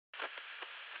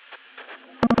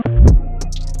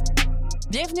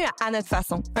Bienvenue à notre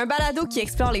façon, un balado qui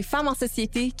explore les femmes en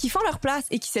société qui font leur place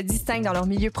et qui se distinguent dans leur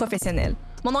milieu professionnel.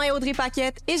 Mon nom est Audrey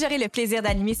Paquette et j'aurai le plaisir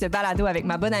d'animer ce balado avec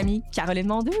ma bonne amie Caroline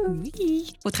Mondeux.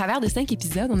 Oui. Au travers de 5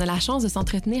 épisodes, on a la chance de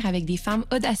s'entretenir avec des femmes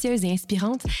audacieuses et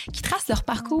inspirantes qui tracent leur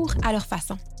parcours à leur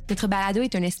façon. Notre balado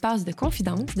est un espace de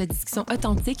confidence, de discussion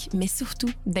authentique, mais surtout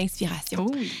d'inspiration.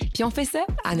 Oh. Puis on fait ça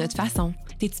à notre façon.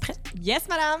 T'es-tu prête? Yes,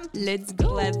 madame! Let's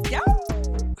go! Let's go!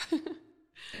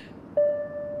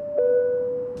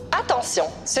 Attention,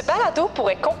 ce balado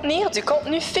pourrait contenir du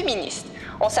contenu féministe.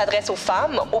 On s'adresse aux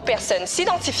femmes, aux personnes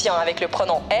s'identifiant avec le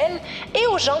pronom « elles » et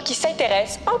aux gens qui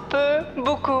s'intéressent un peu,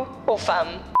 beaucoup aux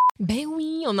femmes. Ben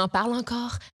oui, on en parle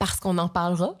encore, parce qu'on n'en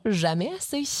parlera jamais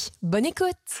assez. Bonne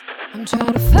écoute! I'm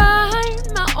trying to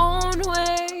find my own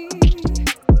way,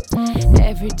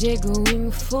 every day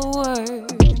going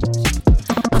forward.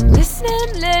 I'm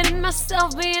listening, letting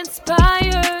myself be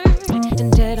inspired,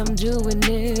 and that I'm doing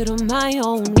it on my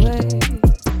own way.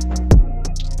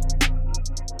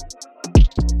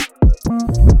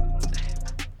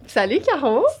 Salut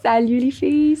Caro! Salut les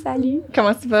filles, salut!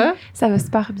 Comment tu vas? Ça va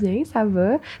super bien, ça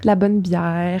va. De la bonne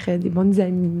bière, des bonnes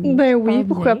amies. Ben oui,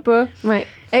 pourquoi pas. Ouais.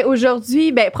 Et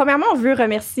aujourd'hui, premièrement, on veut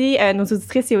remercier nos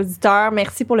auditrices et auditeurs.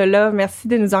 Merci pour le love, merci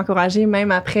de nous encourager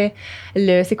même après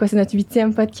c'est notre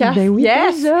 8e podcast? Ben oui,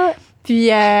 yes! déjà! Puis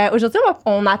aujourd'hui,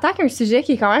 on attaque un sujet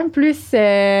qui est quand même plus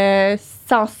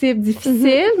sensible,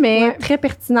 difficile, mais très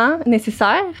pertinent,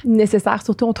 nécessaire. Nécessaire,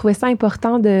 surtout on trouvait ça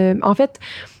important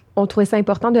on trouvait ça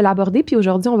important de l'aborder. Puis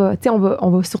aujourd'hui, on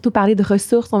va surtout parler de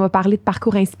ressources, on va parler de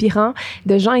parcours inspirants,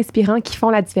 de gens inspirants qui font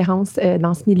la différence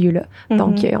dans ce milieu-là.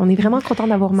 Donc, on est vraiment content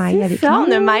d'avoir Mahé avec nous. On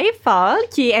a Mahé Fall,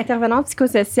 qui est intervenante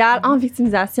psychosociale en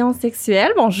victimisation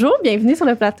sexuelle. Bonjour, bienvenue sur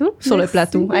le plateau. Sur le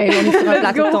plateau. Hey, on est sur un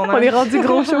plateau de tournage. On est rendu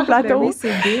gros show plateau. Ben oui,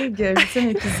 c'est big.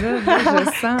 8e épisode, là,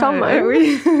 je sens. Quand même.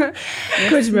 Oui.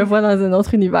 Écoute, je me vois dans un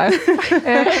autre univers.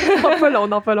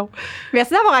 Non, pas long.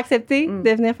 Merci d'avoir accepté de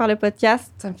venir faire le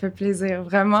podcast. Ça me fait plaisir,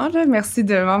 vraiment. Là. Merci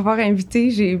de m'avoir invitée.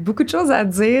 J'ai beaucoup de choses à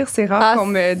dire. C'est rare qu'on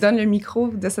me donne le micro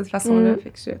de cette façon-là.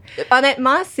 Fait que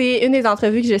Honnêtement, c'est une des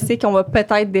entrevues que je sais qu'on va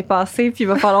peut-être dépasser, puis il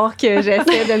va falloir que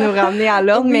j'essaie de nous ramener à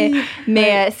l'ordre,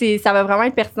 mais ça va vraiment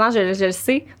être pertinent, je le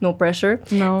sais. No pressure.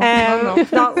 Non.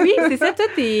 Donc, oui, c'est ça. Toi,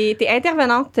 t'es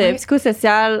intervenante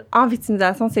psychosociale en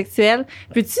victimisation sexuelle.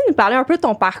 Peux-tu nous parler un peu de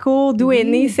ton parcours, d'où est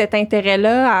né cet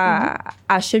intérêt-là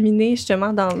à cheminer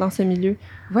justement dans ce milieu?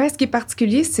 Ouais, ce qui est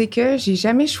particulier, c'est que j'ai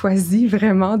jamais choisi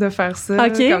vraiment de faire ça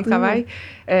comme travail.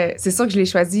 C'est sûr que je l'ai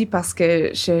choisi parce que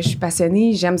je suis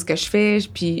passionnée, j'aime ce que je fais,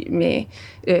 mais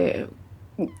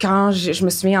quand je me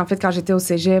souviens, en fait, quand j'étais au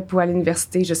cégep ou à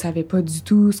l'université, je savais pas du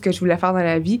tout ce que je voulais faire dans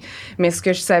la vie, mais ce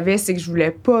que je savais, c'est que je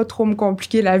voulais pas trop me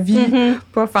compliquer la vie,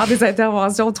 pas faire des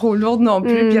interventions trop lourdes non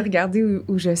plus, puis regarder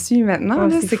où je suis maintenant.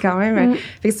 Là, c'est quand même...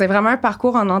 Fait que c'est vraiment un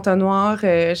parcours en entonnoir.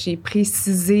 J'ai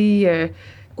précisé...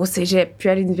 au cégep, puis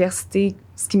à l'université,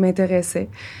 ce qui m'intéressait.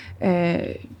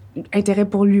 Intérêt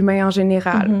pour l'humain en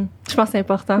général. Je pense que c'est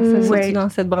important, ça, surtout dans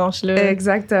cette branche-là.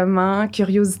 Exactement.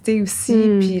 Curiosité aussi,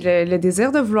 puis le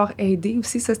désir de vouloir aider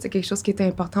aussi, ça, c'était quelque chose qui était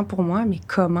important pour moi. Mais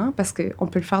comment? Parce qu'on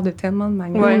peut le faire de tellement de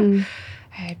manières.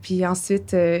 Puis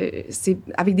ensuite, c'est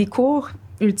avec des cours,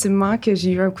 ultimement, que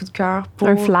j'ai eu un coup de cœur pour...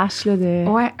 Un flash, là,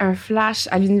 Ouais, un flash.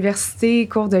 À l'université,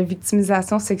 cours de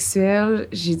victimisation sexuelle,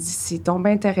 j'ai dit, c'est donc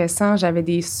bien intéressant. J'avais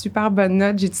des super bonnes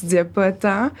notes, j'étudiais pas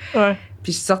tant. Ouais.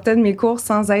 Puis je sortais de mes cours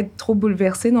sans être trop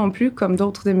bouleversée non plus, comme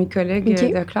d'autres de mes collègues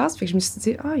de classe. Fait que je me suis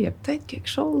dit, il y a peut-être quelque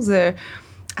chose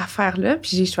à faire là.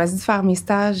 Puis j'ai choisi de faire mes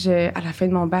stages à la fin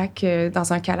de mon bac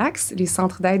dans un CALAX, les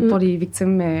centres d'aide pour les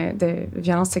victimes de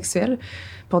violences sexuelles,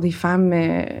 pour des femmes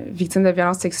victimes de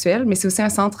violences sexuelles. Mais c'est aussi un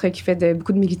centre qui fait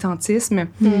beaucoup de militantisme.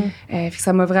 Fait que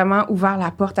ça m'a vraiment ouvert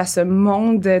la porte à ce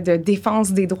monde de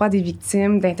défense des droits des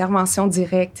victimes, d'intervention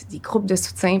directe, des groupes de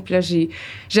soutien. Puis là,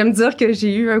 j'aime dire que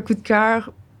j'ai eu un coup de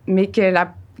cœur, mais que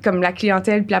la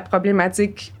clientèle puis la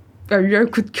problématique a eu un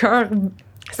coup de cœur.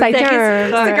 C'était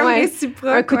comme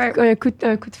réciproque.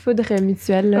 Un coup de foudre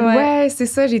mutuel. Là. Ouais, c'est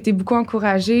ça. J'ai été beaucoup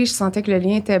encouragée. Je sentais que le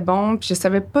lien était bon. Puis je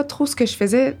savais pas trop ce que je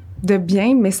faisais de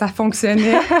bien, mais ça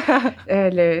fonctionnait.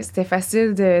 C'était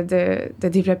facile de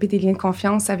développer des liens de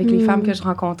confiance avec les femmes que je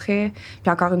rencontrais.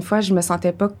 Puis encore une fois, je me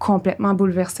sentais pas complètement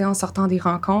bouleversée en sortant des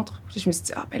rencontres. Puis je me suis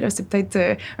dit, là, c'est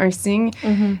peut-être un signe.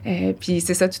 Puis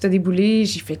c'est ça, tout a déboulé.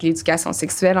 J'ai fait de l'éducation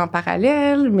sexuelle en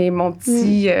parallèle, mais mon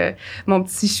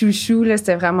petit chouchou, là,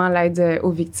 c'était vraiment l'aide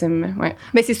aux victimes. Ouais.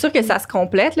 Mais c'est sûr que ça se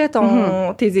complète, là,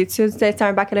 tes études. C'était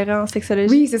un baccalauréat en sexologie?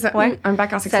 Oui, c'est ça. Ouais. Un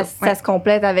bac en sexologie. Ça se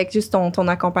complète avec juste ton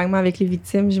accompagnement avec les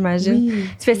victimes, j'imagine. Oui.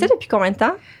 Tu fais ça depuis combien de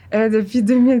temps? Depuis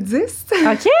 2010.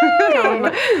 OK!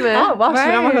 Ah, wow, je suis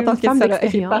vraiment contente que tu sois là.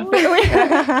 Okay, parfait.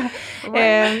 Oui.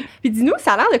 Puis dis-nous,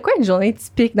 ça a l'air de quoi une journée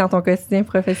typique dans ton quotidien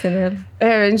professionnel?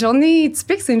 Une journée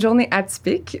typique, c'est une journée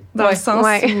atypique, dans le sens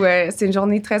où c'est une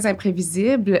journée très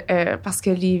imprévisible parce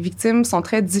que les victimes sont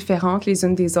très différentes les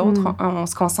unes des autres. On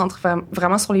se concentre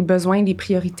vraiment sur les besoins, les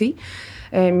priorités.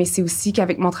 Mais c'est aussi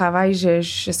qu'avec mon travail, je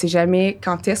sais jamais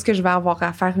quand est-ce que je vais avoir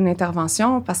à faire une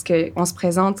intervention parce qu'on se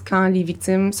présente quand les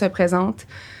victimes se présentent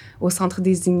au centre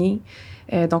désigné.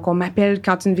 Donc, on m'appelle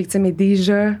quand une victime est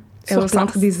déjà au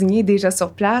centre désigné, déjà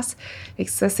sur place. Et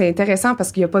ça, c'est intéressant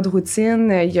parce qu'il n'y a pas de routine.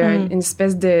 Il y a une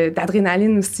espèce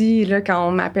d'adrénaline aussi. Là, quand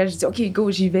on m'appelle, je dis « OK, go,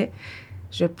 j'y vais ».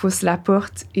 Je pousse la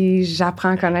porte et j'apprends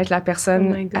à connaître la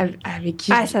personne avec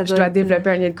qui je dois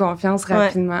développer un lien de confiance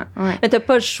rapidement. Ouais. Mais tu n'as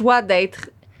pas le choix d'être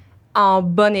en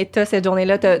bon état cette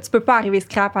journée-là. Tu peux pas arriver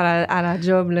scrap à la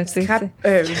job. Là, scrap,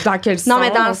 dans quel sens? Non,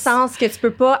 mais dans le sens que tu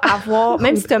peux pas avoir...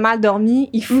 Même si tu as mal dormi,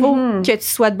 il faut que tu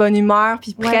sois de bonne humeur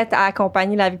puis prête à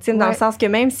accompagner la victime. Dans le sens que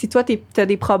même si toi, tu as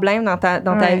des problèmes dans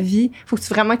ta vie, il faut que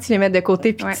vraiment que tu les mettes de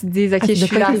côté puis que tu te dises « OK, je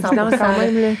suis là à 100%. » quand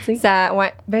même.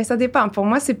 Ben, ça dépend. Pour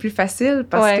moi, c'est plus facile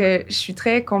parce que je suis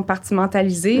très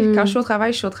compartimentalisée. Quand je suis au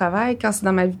travail, je suis au travail. Quand c'est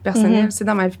dans ma vie personnelle, c'est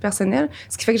dans ma vie personnelle.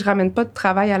 Ce qui fait que je ramène pas de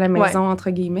travail à la maison,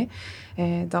 entre guillemets.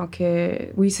 Donc,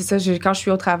 oui, c'est ça. Quand je suis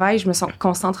au travail, je me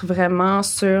concentre vraiment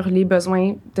sur les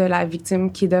besoins de la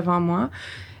victime qui est devant moi.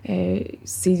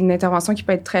 C'est une intervention qui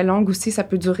peut être très longue aussi. Ça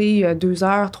peut durer 2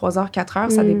 heures, 3 heures, 4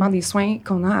 heures. Ça dépend des soins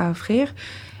qu'on a à offrir.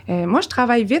 Moi, je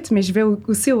travaille vite, mais je vais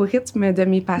aussi au rythme de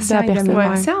mes patients et de mes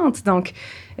patientes. Donc,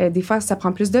 des fois, ça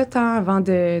prend plus de temps avant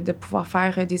de pouvoir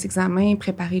faire des examens,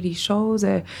 préparer les choses,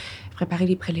 préparer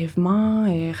les prélèvements,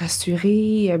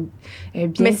 rassurer, bien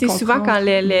Mais c'est souvent quand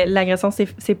l'agression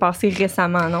s'est passée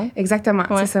récemment, non? Exactement,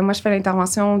 c'est ça. Moi, je fais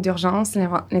l'intervention d'urgence,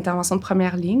 l'intervention de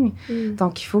première ligne.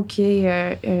 Donc, il faut qu'il y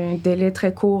ait un délai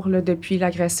très court là, depuis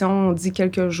l'agression. On dit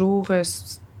quelques jours.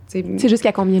 C'est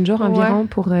jusqu'à combien de jours environ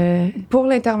pour... Pour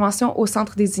l'intervention au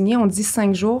centre désigné, on dit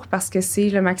 5 jours parce que c'est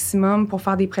le maximum pour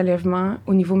faire des prélèvements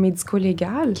au niveau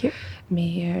médico-légal. Okay.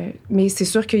 Mais c'est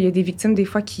sûr qu'il y a des victimes, des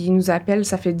fois, qui nous appellent,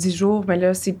 ça fait 10 jours, mais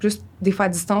là, c'est plus des fois à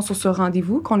distance ou sur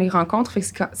rendez-vous qu'on les rencontre. Fait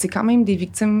que c'est quand même des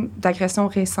victimes d'agressions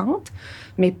récentes,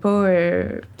 mais pas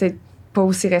peut-être pas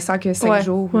aussi récents que 5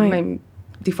 jours ou même...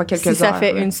 des fois quelques heures. Si ça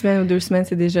fait 1 semaine ou 2 semaines,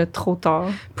 c'est déjà trop tard.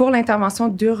 Pour l'intervention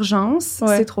d'urgence,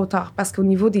 c'est trop tard parce qu'au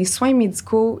niveau des soins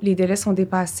médicaux, les délais sont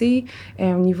dépassés.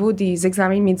 Au niveau des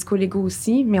examens médico-légaux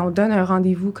aussi, mais on donne un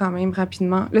rendez-vous quand même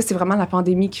rapidement. Là, c'est vraiment la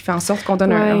pandémie qui fait en sorte qu'on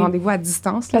donne un rendez-vous à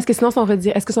distance. Parce que sinon,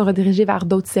 est-ce qu'ils sont redirigés vers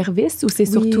d'autres services ou c'est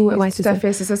surtout... Oui, tout à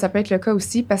fait, c'est ça. Ça peut être le cas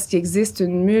aussi parce qu'il existe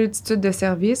une multitude de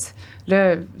services.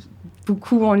 Là,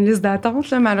 beaucoup ont une liste d'attente,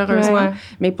 là, malheureusement.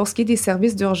 Mais pour ce qui est des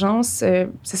services d'urgence,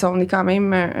 c'est ça, on est quand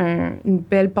même une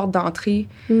belle porte d'entrée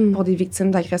pour des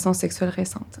victimes d'agressions sexuelles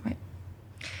récentes. Ouais.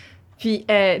 Puis,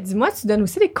 dis-moi, tu donnes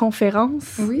aussi des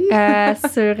conférences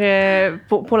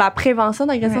pour la prévention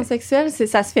d'agressions sexuelles.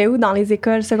 Ça se fait où? Dans les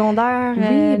écoles secondaires?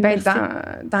 Oui,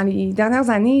 dans les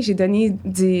dernières années, j'ai donné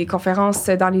des conférences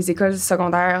dans les écoles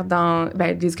secondaires, dans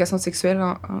l'éducation sexuelle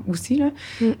aussi. Là.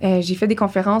 J'ai fait des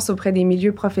conférences auprès des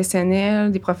milieux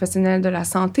professionnels, des professionnels de la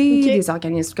santé, des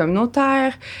organismes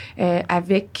communautaires.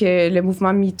 Avec le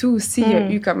mouvement MeToo aussi, il y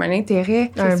a eu comme un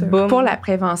intérêt pour la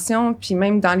prévention. Puis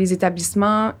même dans les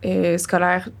établissements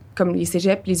scolaires comme les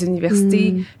cégeps, les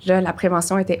universités, là, la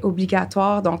prévention était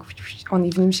obligatoire. Donc, on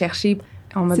est venu me chercher.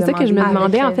 C'est ça que je me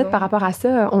demandais, en fait, par rapport à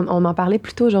ça. On en parlait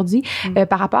plus tôt aujourd'hui.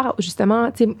 Par rapport, justement,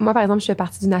 tu sais, moi, par exemple, je fais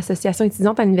partie d'une association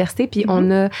étudiante à l'université, puis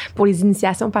on a, pour les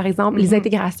initiations, par exemple, les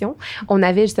intégrations, on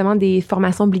avait justement des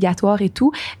formations obligatoires et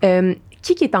tout.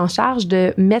 Qui est en charge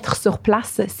de mettre sur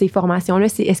place ces formations-là?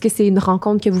 Est-ce que c'est une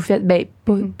rencontre que vous faites,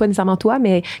 pas nécessairement toi,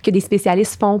 mais que des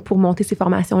spécialistes font pour monter ces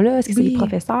formations-là? Est-ce que c'est des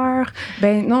professeurs?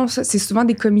 Non, c'est souvent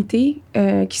des comités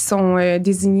qui sont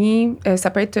désignés. Ça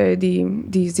peut être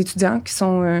des étudiants qui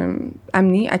sont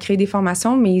amenés à créer des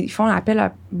formations, mais ils font appel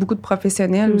à beaucoup de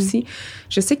professionnels aussi.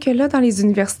 Je sais que là, dans les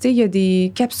universités, il y a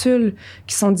des capsules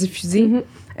qui sont diffusées.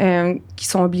 Qui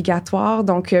sont obligatoires.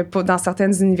 Donc, dans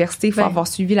certaines universités, il faut avoir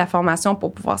suivi la formation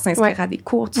pour pouvoir s'inscrire à des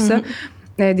cours, tout ça.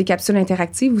 Des capsules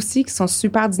interactives aussi qui sont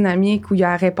super dynamiques où il y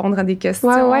a à répondre à des questions.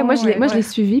 Moi, je l'ai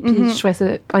suivi puis je trouvais ça,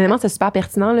 honnêtement, c'est super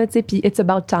pertinent, là, tu sais, puis it's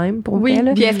about time pour moi.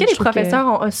 Là. Puis est-ce que les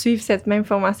professeurs suivent cette même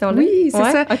formation-là? Oui,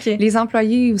 c'est ça. Okay. Les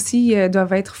employés aussi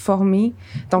doivent être formés.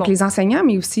 Donc, les enseignants,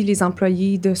 mais aussi les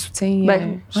employés de soutien.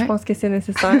 Je pense que c'est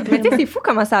nécessaire. Mais tu sais, c'est fou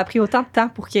comment ça a pris autant de temps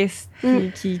pour qu'ils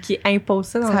imposent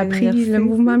ça dans ça a pris le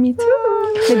mouvement MeToo.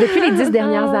 Mais depuis les 10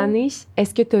 dernières années,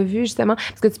 est-ce que tu as vu justement,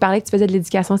 parce que tu parlais que tu faisais de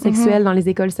l'éducation sexuelle dans les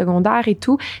écoles secondaires et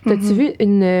tout, as-tu vu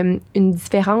une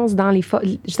différence dans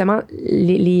justement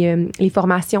les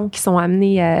formations qui sont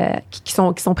amenées, qui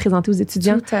sont présentées aux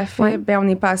étudiants? Tout à fait. Ouais. Ben, on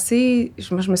est passé,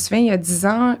 moi, je me souviens, il y a 10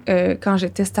 ans, quand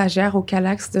j'étais stagiaire au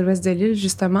Calax de l'Ouest de l'île,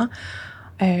 justement,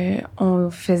 on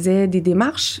faisait des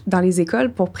démarches dans les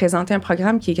écoles pour présenter un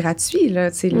programme qui est gratuit, là,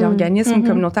 l'organisme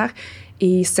communautaire.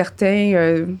 Et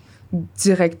certains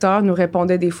directeurs nous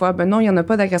répondaient des fois, ben non, il n'y en a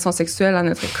pas d'agression sexuelle à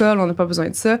notre école, on n'a pas besoin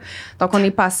de ça. Donc, on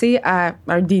est passé à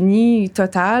un déni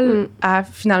total, à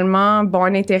finalement,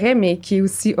 un intérêt, mais qui est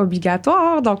aussi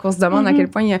obligatoire. Donc, on se demande à quel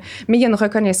point mais il y a une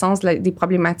reconnaissance des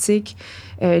problématiques,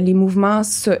 les mouvements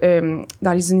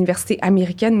dans les universités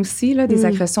américaines aussi, là, des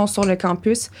agressions sur le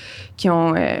campus qui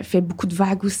ont fait beaucoup de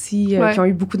vagues aussi, qui ont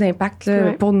eu beaucoup d'impact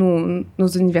là, pour nos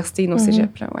universités, nos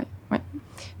cégeps. Là, ouais.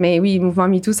 Mais oui, le mouvement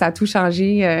MeToo, ça a tout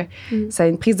changé. Ça a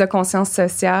une prise de conscience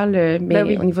sociale,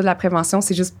 mais au niveau de la prévention,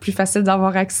 c'est juste plus facile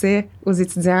d'avoir accès aux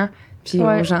étudiants puis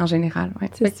aux gens en général. Ouais.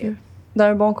 C'est sûr.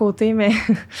 D'un bon côté, mais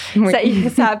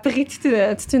ça a pris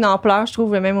toute une ampleur, je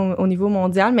trouve, même au niveau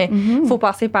mondial. Mais il faut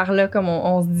passer par là, comme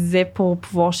on se disait, pour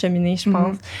pouvoir cheminer, je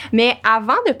pense. Mais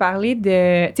avant de parler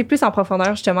plus en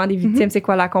profondeur, justement, des victimes, c'est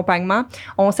quoi l'accompagnement,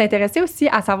 on s'intéressait aussi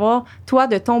à savoir, toi,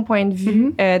 de ton point de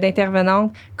vue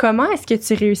d'intervenante, comment est-ce que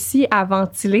tu réussis à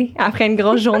ventiler après une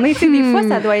grosse journée? Tu sais, des fois,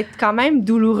 ça doit être quand même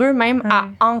douloureux, même à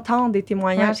entendre des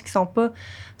témoignages qui sont pas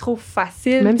trop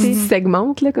faciles. Même si tu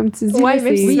segmentes, là, comme tu dis. Oui,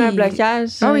 même si c'est un blocage.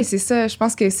 Ah oui, c'est ça. Je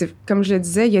pense que, comme je le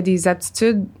disais, il y a des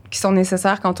aptitudes qui sont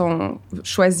nécessaires quand on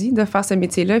choisit de faire ce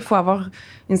métier-là. Il faut avoir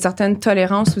une certaine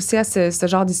tolérance aussi à ce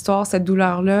genre d'histoire, cette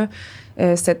douleur-là,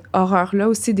 cette horreur-là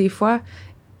aussi, des fois.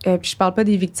 Puis je parle pas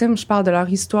des victimes, je parle de leur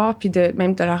histoire puis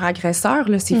même de leur agresseur.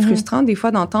 Là. C'est frustrant, des fois,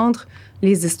 d'entendre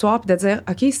les histoires puis de dire,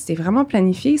 OK, c'était vraiment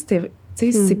planifié,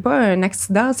 c'est pas un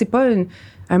accident, c'est pas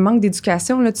un manque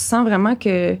d'éducation. Là. Tu sens vraiment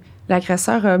que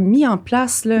l'agresseur a mis en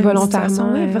place là,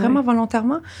 volontairement, vraiment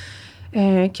volontairement,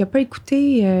 qui n'a pas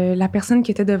écouté la personne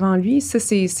qui était devant lui. Ça,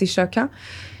 c'est choquant.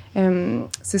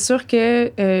 C'est sûr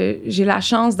que j'ai la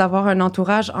chance d'avoir un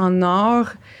entourage en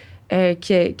or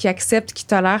qui accepte, qui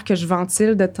tolère que je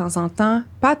ventile de temps en temps.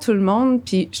 Pas tout le monde.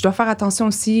 Puis je dois faire attention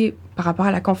aussi par rapport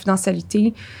à la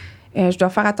confidentialité. Je dois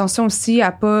faire attention aussi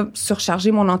à pas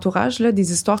surcharger mon entourage, là,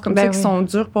 des histoires comme ça qui sont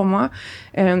dures pour moi.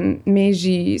 Mais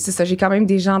j'ai quand même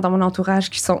des gens dans mon entourage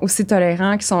qui sont aussi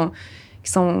tolérants, qui sont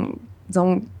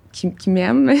disons, qui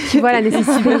m'aiment. Qui voient la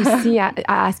nécessité aussi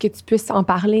à ce que tu puisses en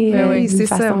parler d'une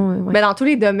façon. Ben, dans tous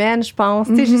les domaines, je pense.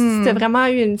 Tu sais, juste si tu as vraiment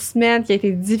eu une semaine qui a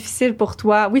été difficile pour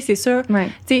toi, oui, c'est sûr. Tu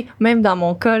sais, même dans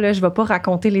mon cas, là, je ne vais pas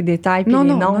raconter les détails puis les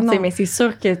noms. Mais c'est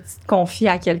sûr que tu te confies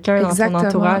à quelqu'un dans ton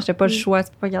entourage. Tu n'as pas le choix, tu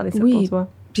ne peux pas garder ça pour toi.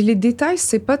 Puis les détails,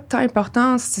 c'est pas tant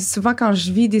important. C'est souvent quand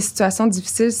je vis des situations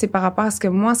difficiles, c'est par rapport à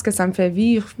ce que ça me fait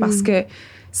vivre. Parce que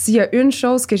s'il y a une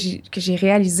chose que j'ai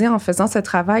réalisée en faisant ce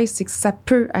travail, c'est que ça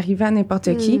peut arriver à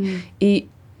n'importe qui. Et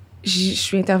je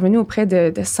suis intervenue auprès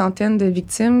de centaines de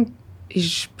victimes et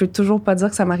je peux toujours pas dire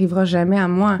que ça m'arrivera jamais à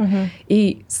moi.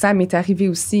 Et ça m'est arrivé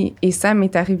aussi. Et ça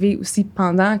m'est arrivé aussi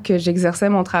pendant que j'exerçais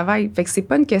mon travail. Fait que c'est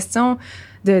pas une question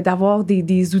d'avoir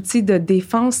des outils de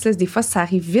défense. Là. Des fois, ça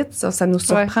arrive vite, ça nous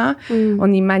surprend.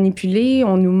 On est manipulé,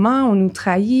 on nous ment, on nous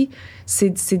trahit.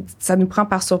 Ça nous prend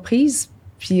par surprise.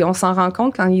 Puis on s'en rend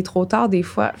compte quand il est trop tard des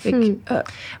fois.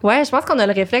 Ouais, je pense qu'on a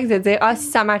le réflexe de dire si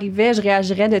ça m'arrivait, je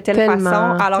réagirais de telle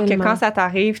façon. Alors que quand ça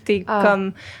t'arrive, t'es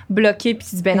comme bloqué puis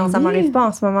tu dis non, ça m'arrive pas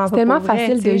en ce moment. C'est tellement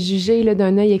facile de juger là,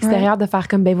 d'un œil extérieur, de faire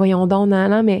comme voyons donc,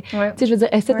 non, mais tu sais, je veux dire,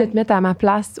 essaie de te mettre à ma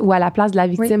place ou à la place de la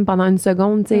victime pendant une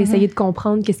seconde, tu sais, essayer de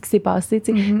comprendre qu'est-ce qui s'est passé,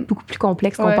 tu sais, beaucoup plus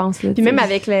complexe qu'on pense. Là, puis même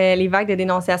avec les vagues de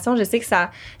dénonciation, je sais que ça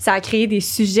a créé des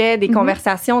sujets, des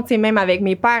conversations, tu sais, même avec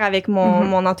mes pères, avec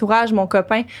mon entourage, mon copain,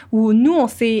 où nous, on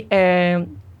s'est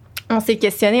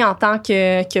questionné en tant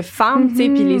que femmes, tu sais,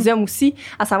 puis les hommes aussi,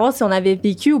 à savoir si on avait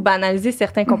vécu ou banalisé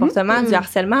certains comportements du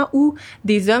harcèlement ou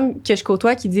des hommes que je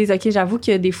côtoie qui disent, OK, j'avoue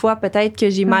que des fois, peut-être que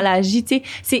j'ai mal agi, tu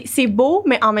sais. C'est beau,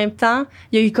 mais en même temps,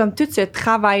 il y a eu comme tout ce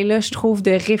travail-là, je trouve,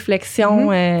 de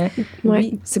réflexion.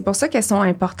 Oui, c'est pour ça qu'elles sont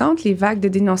importantes, les vagues de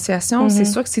dénonciation. C'est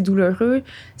sûr que c'est douloureux.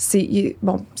 C'est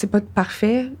pas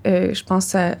parfait. Je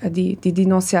pense à des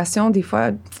dénonciations, des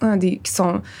fois, qui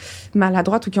sont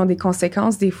maladroites ou qui ont des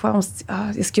conséquences. Des fois, on se dit,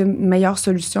 est-ce qu'il y a une meilleure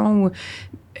solution?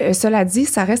 Cela dit,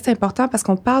 ça reste important parce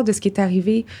qu'on parle de ce qui est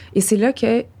arrivé. Et c'est là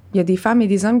qu'il y a des femmes et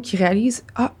des hommes qui réalisent,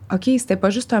 OK, c'était pas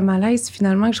juste un malaise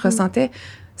finalement que je ressentais.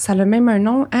 Ça a même un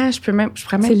nom. Je pourrais même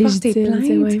porter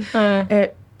plainte.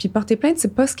 Puis porter plainte,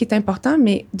 c'est pas ce qui est important,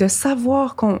 mais de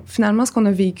savoir finalement, ce qu'on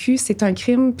a vécu, c'est un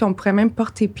crime, puis on pourrait même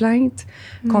porter plainte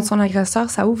contre son agresseur,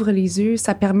 ça ouvre les yeux,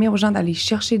 ça permet aux gens d'aller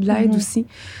chercher de l'aide aussi.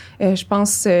 Je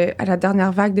pense à la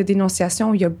dernière vague de dénonciation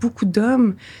où il y a beaucoup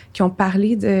d'hommes qui ont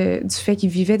parlé du fait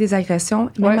qu'ils vivaient des agressions,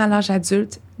 même à l'âge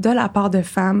adulte, de la part de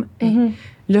femmes. Et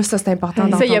là, ça, c'est important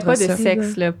d'entendre ça. Il n'y a pas de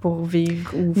sexe là, pour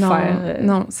vivre ou faire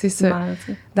non, c'est ça. mal.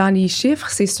 Dans les chiffres,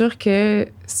 c'est sûr que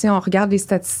si on regarde les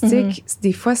statistiques,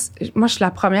 des fois, moi, je suis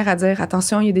la première à dire,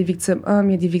 attention, il y a des victimes hommes,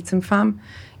 il y a des victimes femmes.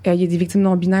 Il y a des victimes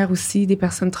non-binaires aussi, des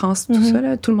personnes trans, tout ça,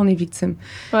 là, tout le monde est victime.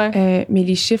 Mais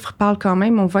les chiffres parlent quand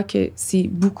même. On voit que c'est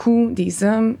beaucoup des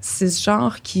hommes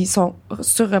cisgenres qui sont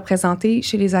surreprésentés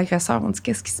chez les agresseurs. On dit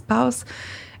qu'est-ce qui se passe?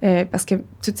 Parce que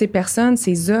toutes ces personnes,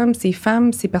 ces hommes, ces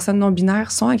femmes, ces personnes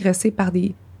non-binaires sont agressées par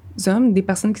des hommes, des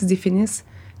personnes qui se définissent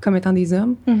comme étant des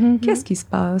hommes. Qu'est-ce qui se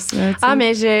passe?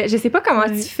 Mais je sais pas comment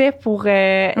tu fais pour... dans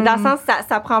le sens,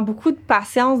 ça prend beaucoup de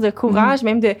patience, de courage,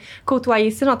 même de côtoyer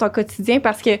ça dans ton quotidien,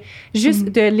 parce que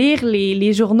juste de lire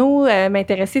les journaux,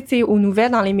 m'intéresser, tu sais, aux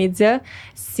nouvelles dans les médias,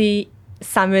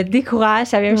 ça me décourage.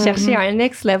 Ça vient me chercher à un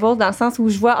next level, dans le sens où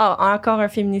je vois encore un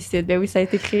féminicide. Ben oui, ça a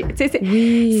été créé. Tu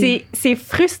sais, c'est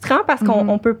frustrant parce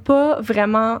qu'on peut pas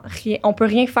vraiment on peut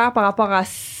rien faire par rapport à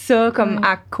ça comme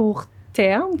à court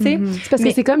terme, tu sais. C'est parce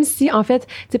que c'est comme si, en fait,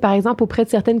 tu sais, par exemple, auprès de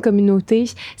certaines communautés,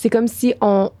 c'est comme si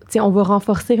on va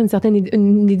renforcer une certaine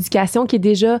une éducation qui est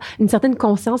déjà, une certaine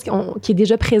conscience qui est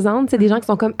déjà présente. C'est des gens qui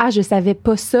sont comme, je savais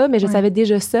pas ça, mais je savais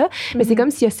déjà ça. Mais c'est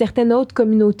comme s'il y a certaines autres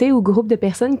communautés ou groupes de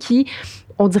personnes qui,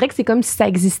 on dirait que c'est comme si ça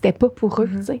existait pas pour eux,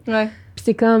 tu sais. Puis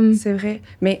c'est comme... C'est vrai.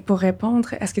 Mais pour répondre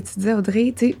à ce que tu disais,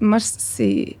 Audrey, tu sais, moi, ce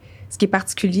qui est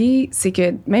particulier, c'est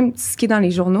que même ce qui est dans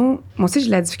les journaux, moi aussi, j'ai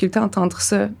de la difficulté à entendre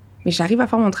ça. Mais j'arrive à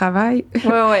faire mon travail.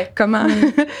 Comment?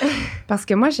 Parce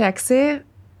que moi, j'ai accès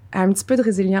à un petit peu de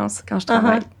résilience quand je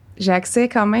travaille. J'ai accès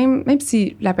quand même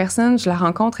si la personne, je la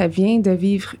rencontre, elle vient de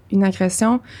vivre une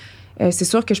agression, c'est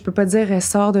sûr que je peux pas dire elle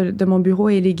sort de mon bureau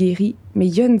et elle est guérie, mais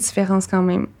il y a une différence quand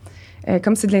même.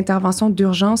 Comme c'est de l'intervention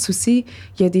d'urgence aussi,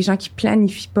 il y a des gens qui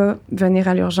planifient pas venir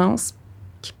à l'urgence,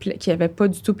 qui n'avaient pas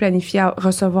du tout planifié à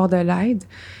recevoir de l'aide.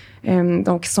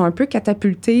 Donc, ils sont un peu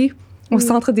catapultés au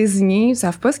centre désigné, ils ne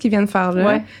savent pas ce qu'ils viennent faire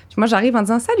là. Puis moi, j'arrive en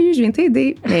disant « Salut, je viens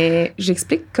t'aider ». Mais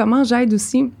j'explique comment j'aide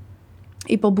aussi.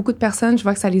 Et pour beaucoup de personnes, je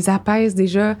vois que ça les apaise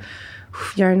déjà.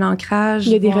 Il y a un ancrage.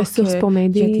 Il y a des ressources pour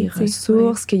m'aider. Il y a des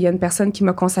ressources, qu'il y a une personne qui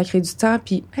m'a consacré du temps.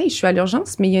 Puis, hey, je suis à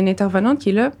l'urgence, mais il y a une intervenante qui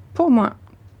est là pour moi.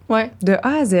 De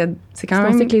A à Z. C'est quand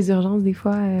même... On sait que les urgences, des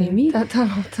fois... T'attends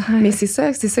longtemps. Mais c'est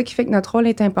ça qui fait que notre rôle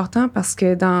est important, parce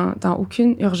que dans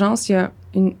aucune urgence, il y a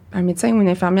un médecin ou une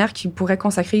infirmière qui pourrait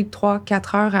consacrer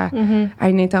 3-4 heures à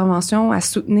une intervention, à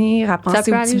soutenir, à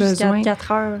penser aux petits besoins. Ça peut aller jusqu'à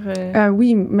 4 heures?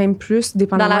 Oui, même plus,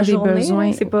 dépendamment des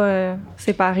besoins. C'est pas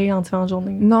séparé en différentes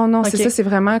journées? Non, c'est ça, c'est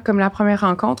vraiment comme la première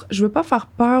rencontre. Je veux pas faire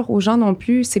peur aux gens non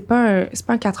plus. C'est pas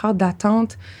un 4 heures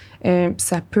d'attente.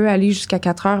 Ça peut aller jusqu'à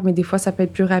 4 heures, mais des fois, ça peut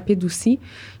être plus rapide aussi.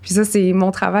 Puis ça, c'est mon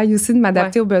travail aussi de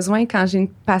m'adapter aux besoins quand j'ai une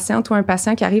patiente ou un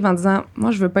patient qui arrive en disant « Moi,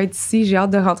 je veux pas être ici, j'ai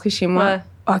hâte de rentrer chez moi. »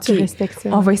 OK,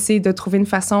 on va essayer de trouver une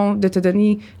façon de te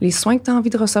donner les soins que tu as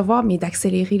envie de recevoir, mais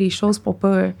d'accélérer les choses pour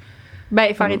pas...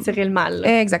 faire étirer le mal.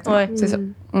 Exactement, c'est ça.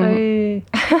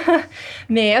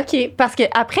 Mais OK, parce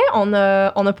qu'après, on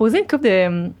a posé une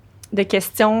couple de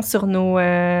questions sur nos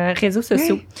réseaux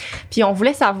sociaux. Puis on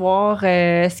voulait savoir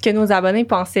ce que nos abonnés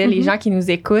pensaient, les gens qui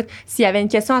nous écoutent, s'il y avait une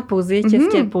question à te poser, qu'est-ce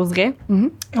qu'elles poseraient.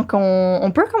 Donc,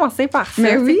 on peut commencer par ça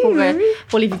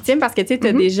pour les victimes, parce que tu sais,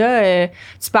 t'as déjà,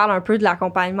 tu parles un peu de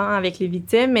l'accompagnement avec les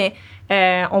victimes, mais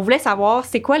on voulait savoir,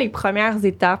 c'est quoi les premières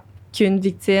étapes qu'une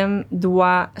victime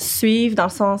doit suivre, dans le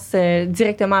sens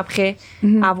directement après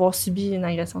avoir subi une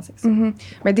agression sexuelle?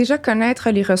 Mais déjà, connaître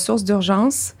les ressources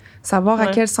d'urgence, savoir à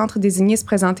quel centre désigné se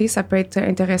présenter, ça peut être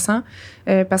intéressant,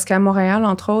 parce qu'à Montréal,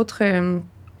 entre autres,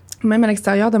 même à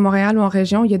l'extérieur de Montréal ou en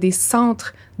région, il y a des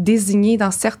centres désignés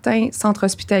dans certains centres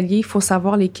hospitaliers. Il faut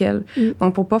savoir lesquels.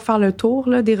 Donc, pour pas faire le tour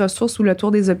des ressources ou le tour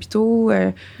des hopitaux...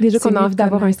 déjà qu'on a envie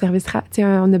d'avoir un service on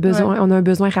a un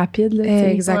besoin rapide.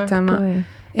 Là, exactement.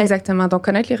 Exactement. Donc,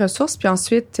 connaître les ressources. Puis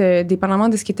ensuite, dépendamment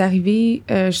de ce qui est arrivé...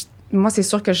 moi, c'est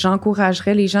sûr que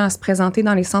j'encouragerais les gens à se présenter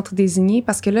dans les centres désignés,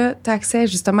 parce que là, tu as accès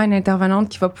justement à une intervenante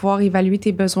qui va pouvoir évaluer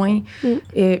tes besoins.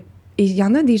 Et il y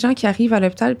en a des gens qui arrivent à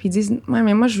l'hôpital puis disent « Ouais,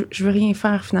 mais moi, je veux rien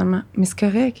faire finalement. » Mais c'est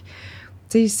correct.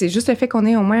 Tu sais, c'est juste le fait qu'on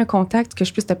ait au moins un contact, que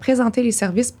je puisse te présenter les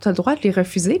services, tu as le droit de les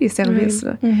refuser, les services.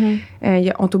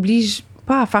 On t'oblige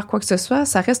pas à faire quoi que ce soit.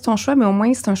 Ça reste ton choix, mais au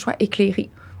moins, c'est un choix éclairé.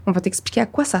 On va t'expliquer à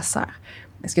quoi ça sert.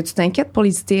 Est-ce que tu t'inquiètes pour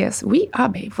les ITS? Oui. Ah,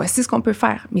 ben voici ce qu'on peut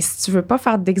faire. Mais si tu veux pas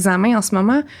faire d'examen en ce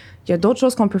moment, il y a d'autres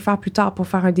choses qu'on peut faire plus tard pour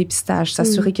faire un dépistage,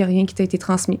 s'assurer qu'il n'y a rien qui t'a été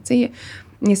transmis. Tu sais,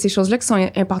 il y a ces choses-là qui sont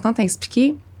importantes à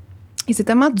expliquer. Et c'est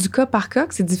tellement du cas par cas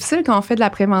que c'est difficile quand on fait de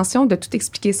la prévention de tout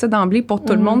expliquer ça d'emblée pour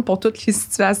tout le monde, pour toutes les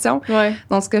situations. Ouais.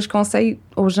 Donc, ce que je conseille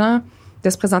aux gens, de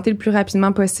se présenter le plus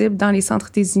rapidement possible dans les centres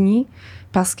désignés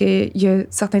parce qu'il y a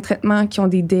certains traitements qui ont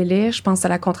des délais. Je pense à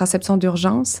la contraception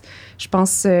d'urgence. Je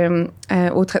pense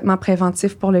au traitement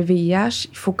préventif pour le VIH.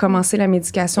 Il faut commencer la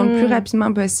médication le plus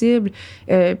rapidement possible.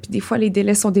 Puis des fois, les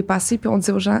délais sont dépassés. Puis on dit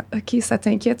aux gens, OK, ça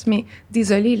t'inquiète, mais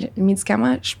désolé, le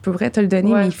médicament, je pourrais te le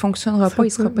donner, mais il ne fonctionnera pas, il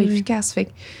ne sera pas efficace. Fait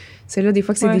que c'est là, des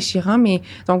fois, que c'est déchirant. Mais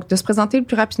donc, de se présenter le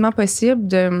plus rapidement possible,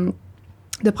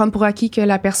 de prendre pour acquis que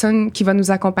la personne qui va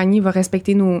nous accompagner va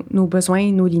respecter nos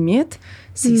besoins, nos limites.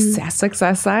 C'est à ça que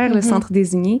ça sert, le centre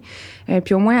désigné.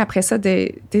 Puis au moins, après ça,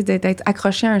 d'être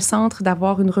accroché à un centre,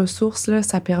 d'avoir une ressource, là,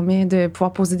 ça permet de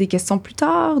pouvoir poser des questions plus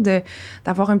tard,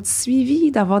 d'avoir un petit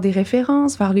suivi, d'avoir des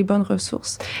références vers les bonnes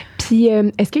ressources. Puis,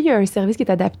 est-ce qu'il y a un service qui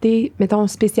est adapté, mettons,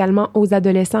 spécialement aux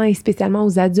adolescents et spécialement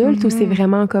aux adultes, ou c'est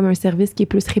vraiment comme un service qui est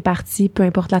plus réparti, peu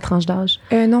importe la tranche d'âge?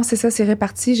 Non, c'est ça, c'est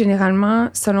réparti généralement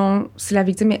selon si la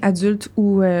victime est adulte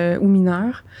ou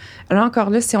mineure. Là, encore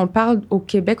là, si on parle au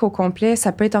Québec au complet,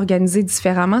 ça peut être organisé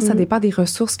différemment. Ça dépend des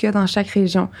ressources qu'il y a dans chaque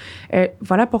région.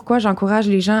 Voilà pourquoi j'encourage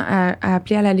les gens à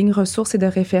appeler à la ligne ressources et de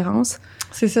référence.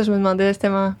 C'est ça, je me demandais, c'était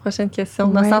ma prochaine question.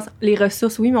 Dans le sens, les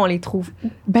ressources, oui, mais on les trouve où?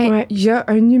 Il y a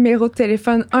un numéro de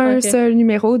téléphone, seul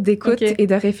numéro d'écoute et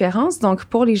de référence. Donc,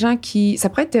 pour les gens qui... Ça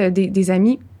pourrait être des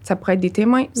amis, ça pourrait être des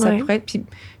témoins, ça pourrait être...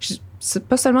 Puis, c'est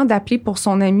pas seulement d'appeler pour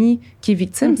son ami qui est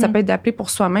victime, ça peut être d'appeler pour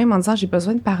soi-même en disant « J'ai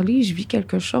besoin de parler, je vis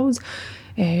quelque chose.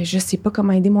 Je sais pas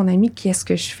comment aider mon ami, qu'est-ce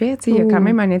que je fais? » Il y a quand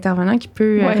même un intervenant qui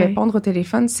peut répondre au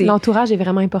téléphone. L'entourage est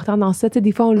vraiment important dans ça.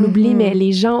 Des fois, on l'oublie, mais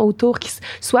les gens autour qui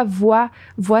soit voient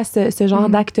ce genre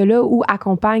d'acte-là ou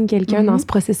accompagnent quelqu'un dans ce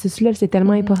processus-là, c'est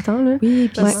tellement important. Là. Oui,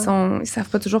 puis ils savent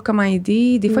pas toujours comment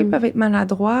aider. Des fois, ils peuvent être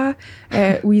maladroits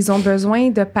ou ils ont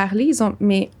besoin de parler.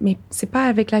 Mais c'est pas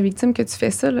avec la victime que tu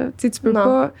fais ça. Là. Tu peux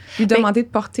pas lui demander de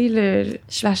porter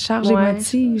la charge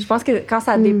émotive. Je pense que quand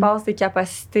ça dépasse tes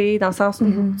capacités, dans le sens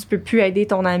où tu peux plus aider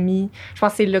ton ami, je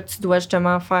pense que c'est là que tu dois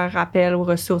justement faire appel aux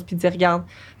ressources puis dire, regarde,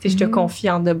 je te confie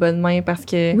en de bonnes mains parce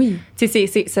que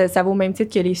ça vaut au même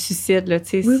titre que les suicides. Là,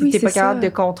 si t'es pas capable de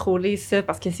contrôler ça,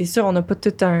 parce que c'est sûr, on n'a pas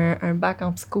tout un bac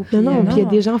en psycho. Puis il y a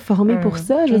des gens formés pour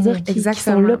ça, je veux dire, qui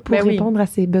sont là pour répondre à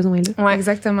ces besoins-là. Ouais.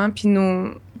 Exactement. Puis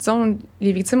disons,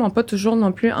 les victimes n'ont pas toujours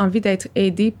non plus envie d'être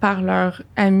aidées par leur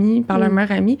ami, par leur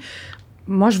meilleur ami.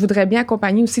 Moi, je voudrais bien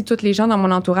accompagner aussi toutes les gens dans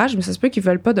mon entourage, mais ça se peut qu'ils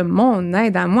veulent pas de mon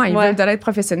aide à moi. Ils veulent de l'aide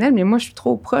professionnelle, mais moi, je suis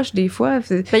trop proche des fois.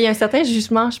 Il y a un certain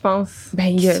jugement, je pense,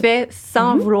 qui se fait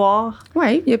sans vouloir.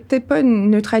 Oui, il y a peut-être pas une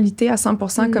neutralité à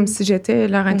 100% comme si j'étais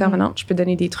leur intervenante. Je peux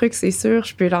donner des trucs, c'est sûr.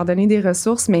 Je peux leur donner des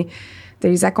ressources, mais de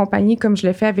les accompagner comme je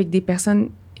le fais avec des personnes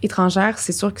étrangères,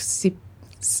 c'est sûr que c'est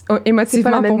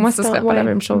émotivement, pour moi, ce serait pas la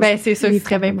même chose. C'est sûr qu'ils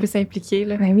seraient bien plus impliqués.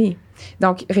 Là. Oui.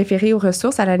 Donc, référer aux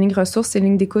ressources, à la ligne ressources, c'est une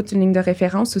ligne d'écoute, une ligne de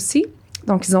référence aussi.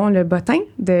 Donc, ils ont le bottin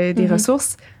des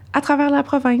ressources à travers la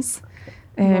province.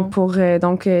 Pour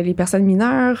donc les personnes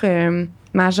mineures,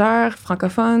 majeures,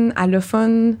 francophones,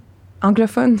 allophones,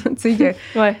 anglophones.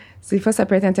 Des fois, ça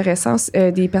peut être intéressant.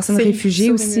 Des personnes réfugiées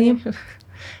aussi.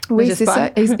 Oui, c'est ça.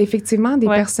 Effectivement, des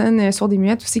personnes sourdes et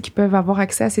muettes aussi qui peuvent avoir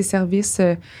accès à ces services.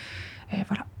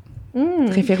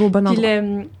 Référer au bon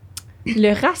endroit.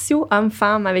 Le ratio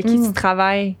homme-femme avec qui tu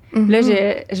travailles, là,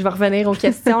 je vais revenir aux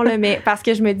questions, là, mais parce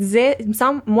que je me disais, il me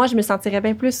semble, moi, je me sentirais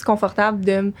bien plus confortable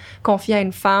de me confier à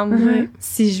une femme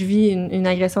si je vis une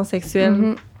agression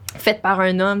sexuelle faite par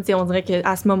un homme. On dirait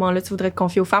qu'à ce moment-là, tu voudrais te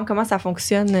confier aux femmes. Comment ça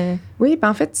fonctionne? Oui,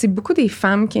 en fait, c'est beaucoup des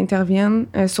femmes qui interviennent,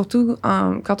 surtout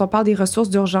quand on parle des ressources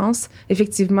d'urgence,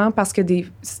 effectivement, parce que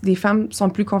des femmes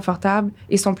sont plus confortables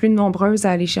et sont plus nombreuses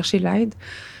à aller chercher l'aide.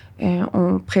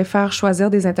 On préfère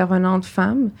choisir des intervenantes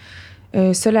femmes.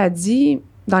 Cela dit,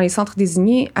 dans les centres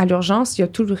désignés, à l'urgence, il y a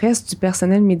tout le reste du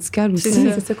personnel médical aussi.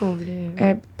 C'est ça qu'on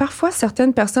voulait. Parfois,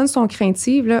 certaines personnes sont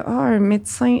craintives. Là, un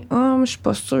médecin homme, je suis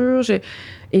pas sûre.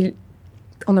 Et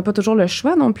on n'a pas toujours le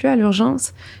choix non plus à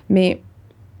l'urgence. Mais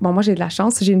bon, moi, j'ai de la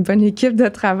chance. J'ai une bonne équipe de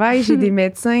travail. J'ai des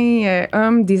médecins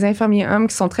hommes, des infirmiers hommes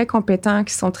qui sont très compétents,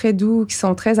 qui sont très doux, qui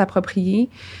sont très appropriés.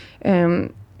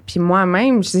 Puis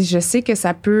moi-même, je sais que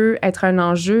ça peut être un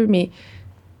enjeu, mais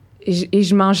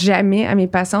je mens jamais à mes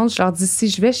patientes. Je leur dis, si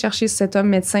je vais chercher cet homme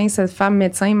médecin, cette femme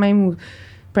médecin, même, ou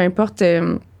peu importe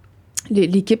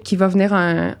l'équipe qui va venir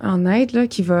en aide, là,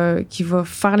 qui va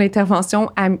faire l'intervention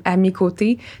à mes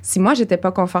côtés, si moi, j'étais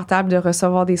pas confortable de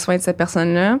recevoir des soins de cette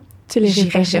personne-là,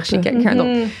 j'irais chercher quelqu'un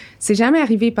d'autre. C'est jamais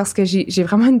arrivé parce que j'ai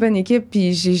vraiment une bonne équipe,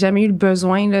 puis j'ai jamais eu le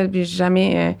besoin, là, puis j'ai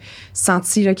jamais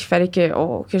senti là, qu'il fallait que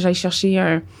j'aille chercher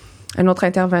un autre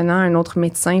intervenant, un autre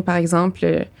médecin, par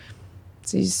exemple.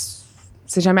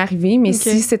 C'est jamais arrivé, mais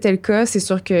si c'était le cas, c'est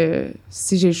sûr que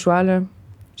si j'ai le choix, là,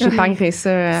 j'épargnerais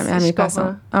ça à mes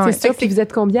patients. C'est sûr. Puis vous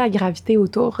êtes combien à graviter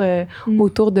autour de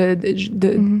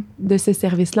ce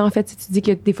service-là? En fait, si tu dis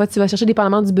que des fois, tu vas chercher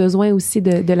dépendamment du besoin aussi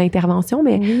de l'intervention,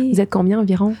 mais vous êtes combien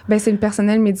environ? Bien, c'est le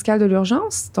personnel médical de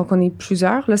l'urgence. Donc, on est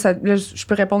plusieurs. Là, je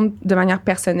peux répondre de manière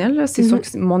personnelle. Là. C'est sûr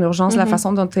que mon urgence, la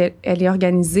façon dont elle est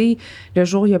organisée, le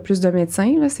jour où il y a plus de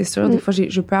médecins, là, c'est sûr. Des fois,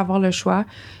 je peux avoir le choix.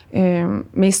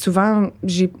 Mais souvent,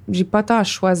 j'ai pas tant à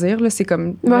choisir. Là. C'est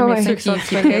comme le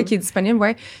médecin qui est disponible.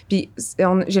 Ouais. Puis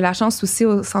j'ai la chance aussi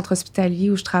au centre hospitalier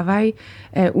où je travaille,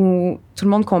 où tout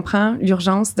le monde comprend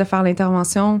l'urgence de faire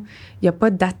l'intervention. Il n'y a pas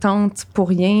d'attente pour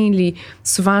rien.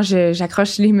 Souvent,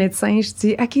 j'accroche les médecins. Je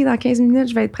dis, OK, dans 15 minutes,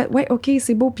 je vais être prête. Ouais, OK,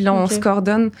 c'est beau. Puis là, on se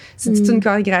coordonne. C'est toute une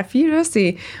chorégraphie. Là.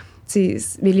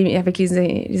 Avec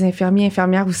les infirmiers et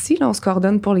infirmières aussi, là, on se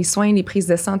coordonne pour les soins, les prises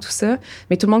de sang, tout ça.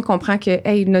 Mais tout le monde comprend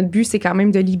que notre but, c'est quand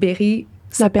même de libérer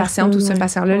sa patiente ou ce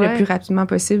patient-là le plus rapidement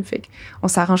possible. Fait qu'on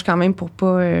s'arrange quand même pour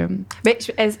pas...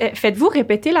 Faites-vous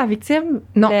répéter la victime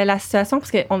la situation?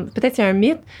 Parce que peut-être c'est un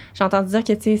mythe. J'ai entendu dire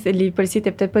que les policiers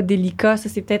étaient peut-être pas délicats. Ça,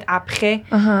 c'est peut-être après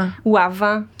ou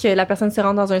avant que la personne se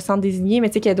rende dans un centre désigné, mais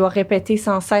tu sais qu'elle doit répéter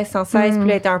sans cesse. Puis là, elle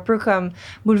est un peu comme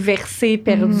bouleversée,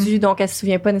 perdue, donc elle se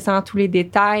souvient pas nécessairement de tous les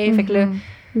détails. Fait que là...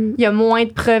 Il y a moins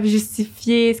de preuves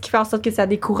justifiées, ce qui fait en sorte que ça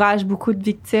décourage beaucoup de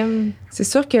victimes. C'est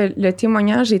sûr que le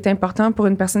témoignage est important pour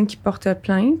une personne qui porte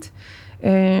plainte.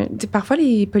 Parfois,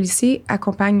 les policiers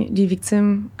accompagnent les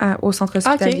victimes au centre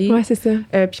hospitalier. Okay. Ouais, c'est ça.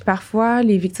 Puis parfois,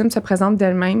 les victimes se présentent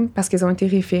d'elles-mêmes parce qu'elles ont été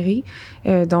référées.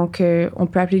 Donc, on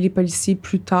peut appeler les policiers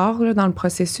plus tard là, dans le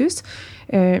processus.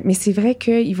 Mais c'est vrai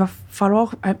qu'il va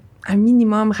falloir un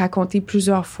minimum raconter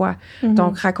plusieurs fois.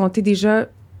 Donc, raconter déjà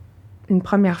une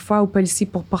première fois au policier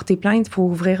pour porter plainte, il faut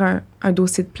ouvrir un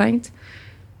dossier de plainte,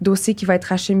 dossier qui va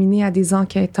être acheminé à des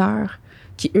enquêteurs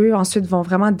qui, eux, ensuite vont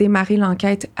vraiment démarrer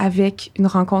l'enquête avec une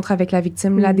rencontre avec la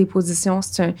victime, la déposition.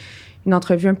 C'est une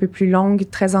entrevue un peu plus longue,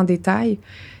 très en détail.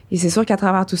 Et c'est sûr qu'à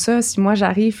travers tout ça, si moi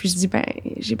j'arrive puis je dis,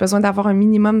 j'ai besoin d'avoir un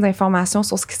minimum d'informations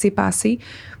sur ce qui s'est passé.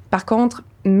 Par contre,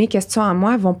 mes questions à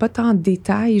moi vont pas tant en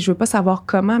détail. Je veux pas savoir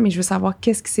comment, mais je veux savoir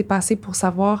qu'est-ce qui s'est passé pour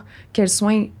savoir quels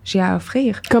soins j'ai à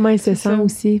offrir. Comment elle se sent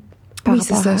aussi. Oui,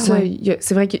 c'est ça.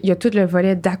 C'est vrai qu'il y a tout le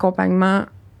volet d'accompagnement,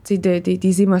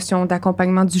 des émotions,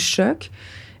 d'accompagnement du choc.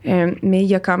 Mais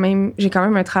j'ai quand même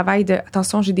un travail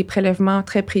attention, j'ai des prélèvements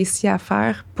très précis à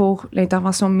faire pour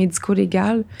l'intervention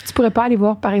médico-légale. Tu pourrais pas aller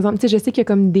voir, par exemple, je sais qu'il y a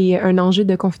comme un enjeu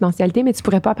de confidentialité, mais tu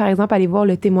pourrais pas, par exemple, aller voir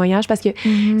le témoignage parce que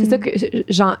c'est ça que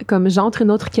j'entre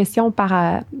une autre question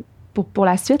pour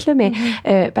la suite, là, mais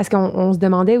parce qu'on se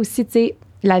demandait aussi,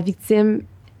 la victime,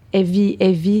 elle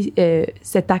vit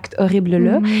cet acte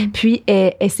horrible-là. Puis,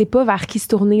 elle sait pas vers qui se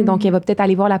tourner. Donc, elle va peut-être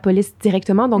aller voir la police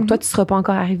directement. Donc, toi, tu seras pas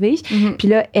encore arrivé. Puis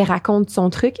là, elle raconte son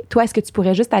truc. Toi, est-ce que tu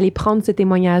pourrais juste aller prendre ce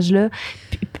témoignage-là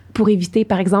pour éviter,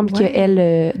 par exemple,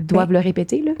 qu'elle doive le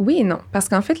répéter? Là? Oui et non. Parce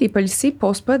qu'en fait, les policiers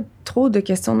posent pas trop de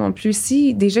questions non plus.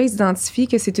 Si déjà, ils identifient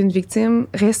que c'est une victime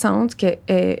récente,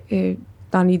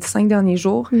 dans les 5 derniers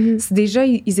jours, si déjà,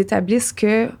 ils établissent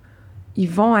que ils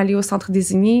vont aller au centre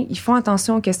désigné, ils font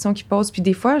attention aux questions qu'ils posent. Puis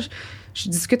des fois, je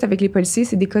discute avec les policiers,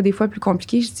 c'est des cas des fois plus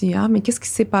compliqués. Je dis, mais qu'est-ce qui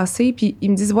s'est passé? Puis ils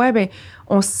me disent,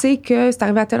 on sait que c'est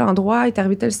arrivé à tel endroit, il est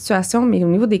arrivé telle situation, mais au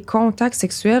niveau des contacts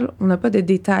sexuels, on n'a pas de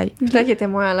détails. Peut-être qu'ils étaient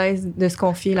moins à l'aise de se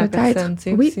confier la personne.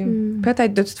 Oui, aussi.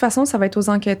 Peut-être. De toute façon, ça va être aux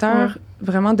enquêteurs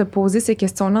vraiment de poser ces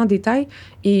questions-là en détail.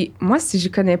 Et moi, si je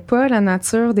connais pas la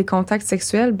nature des contacts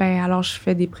sexuels, alors je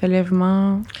fais des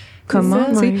prélèvements. Comment,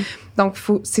 tu sais. Donc,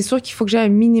 c'est sûr qu'il faut que j'ai un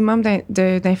minimum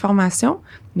d'informations,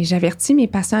 mais j'avertis mes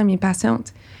patients et mes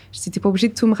patientes. Je dis, t'es pas obligé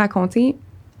de tout me raconter.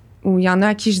 Ou il y en a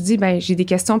à qui je dis, j'ai des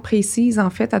questions précises, en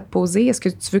fait, à te poser. Est-ce que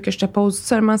tu veux que je te pose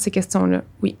seulement ces questions-là?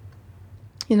 Oui.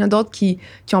 Il y en a d'autres qui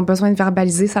ont besoin de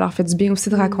verbaliser. Ça leur fait du bien aussi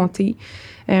de raconter.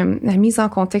 La mise en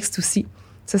contexte aussi.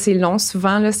 Ça, c'est long.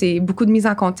 Souvent, là, c'est beaucoup de mise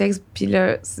en contexte. Puis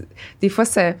là, des fois,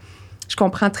 je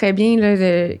comprends très bien là,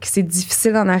 que c'est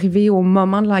difficile d'en arriver au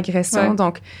moment de l'agression. Ouais.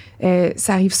 Donc,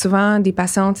 ça arrive souvent des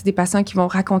patients qui vont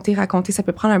raconter. Ça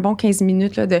peut prendre un bon 15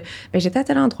 minutes là, j'étais à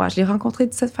tel endroit, je l'ai rencontré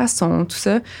de cette façon, tout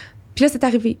ça. Puis là, c'est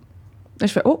arrivé. Là,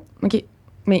 je fais, oh, OK.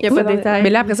 Mais il n'y a pas de détails. Mais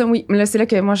là, après ça, oui. Là, c'est là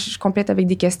que moi, je complète avec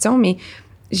des questions, mais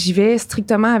j'y vais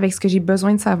strictement avec ce que j'ai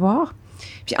besoin de savoir.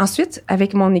 Puis ensuite,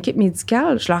 avec mon équipe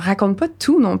médicale, je leur raconte pas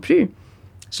tout non plus.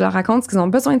 Je leur raconte ce qu'ils ont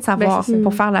besoin de savoir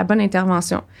pour faire la bonne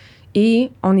intervention.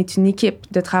 et on est une équipe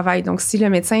de travail. Donc, si le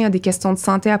médecin a des questions de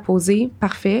santé à poser,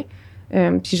 parfait.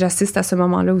 Puis j'assiste à ce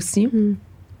moment-là aussi.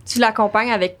 Tu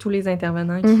l'accompagnes avec tous les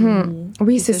intervenants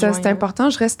Oui, c'est ça, c'est important.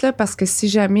 Je reste là parce que si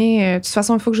jamais... de toute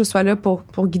façon, il faut que je sois là pour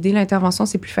guider l'intervention.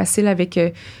 C'est plus facile avec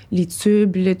les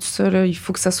tubes, tout ça. Là. Il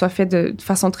faut que ça soit fait de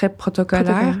façon très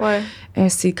protocolaire.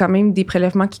 C'est quand même des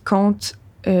prélèvements qui comptent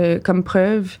comme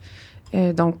preuve.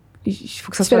 Donc, il faut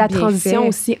que ça soit bien fait. Tu fais la transition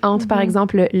aussi entre, par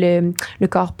exemple, le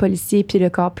corps policier puis le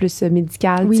corps plus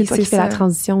médical. Oui, c'est toi qui fais la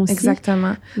transition aussi.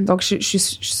 Exactement. Donc, je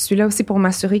suis là aussi pour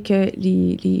m'assurer que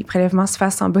les prélèvements se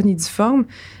fassent en bonne et due forme.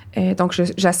 Donc,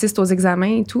 j'assiste aux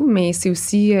examens et tout, mais c'est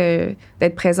aussi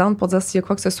d'être présente pour dire s'il y a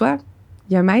quoi que ce soit.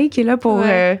 Il y a Mahé qui est là pour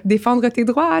défendre tes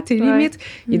droits, tes limites.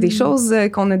 Il y a des choses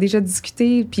qu'on a déjà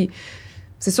discutées, puis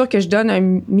c'est sûr que je donne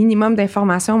un minimum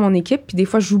d'informations à mon équipe, puis des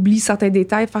fois, j'oublie certains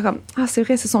détails, faire comme « Ah, c'est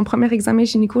vrai, c'est son premier examen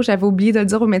gynéco, j'avais oublié de le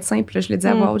dire au médecin. » Puis là, je le dis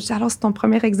à voix haute. Je dis « Alors, c'est ton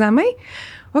premier examen?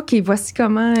 OK, voici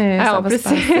comment ça va se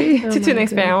passer. » C'est une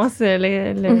expérience,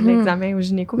 l'examen au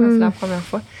gynéco, mais c'est la première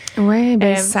fois. Oui,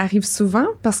 bien, ça arrive souvent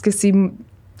parce que c'est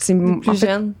plus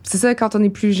jeune. C'est ça, quand on est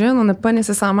plus jeune, on n'a pas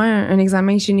nécessairement un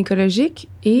examen gynécologique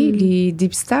et les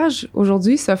dépistages,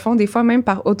 aujourd'hui, se font des fois même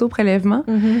par auto-prélèvement.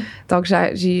 Donc,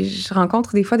 je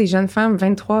rencontre des fois des jeunes femmes,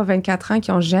 23, 24 ans,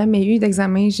 qui n'ont jamais eu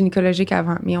d'examen gynécologique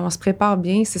avant. Mais on se prépare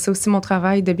bien. C'est ça aussi mon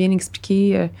travail, de bien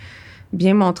expliquer,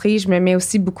 bien montrer. Je me mets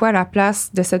aussi beaucoup à la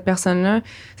place de cette personne-là.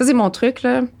 Ça, c'est mon truc,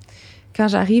 là. Quand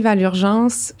j'arrive à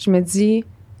l'urgence, je me dis,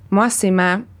 moi, c'est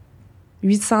ma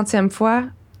 800e fois.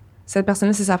 Cette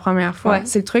personne-là, c'est sa première fois.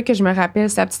 C'est le truc que je me rappelle,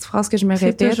 c'est la petite phrase que je me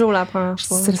répète. C'est toujours la première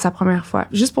fois. C'est sa première fois.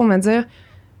 Juste pour me dire,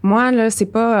 moi, là, c'est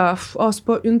pas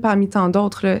une parmi tant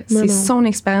d'autres. Là. C'est son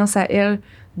expérience à elle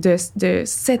de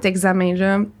cet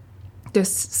examen-là, de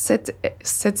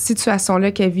cette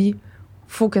situation-là qu'elle vit.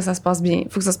 Faut que ça se passe bien.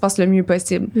 Faut que ça se passe le mieux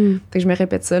possible. Fait que je me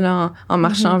répète ça là, en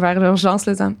marchant vers l'urgence,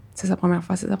 là, disant, c'est sa première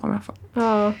fois, c'est sa première fois.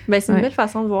 Ben, c'est une belle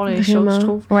façon de voir les choses, je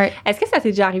trouve. Est-ce que ça t'est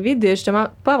déjà arrivé de, justement,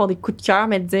 pas avoir des coups de cœur,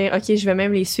 mais de dire, OK, je vais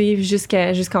même les suivre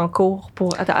jusqu'en cours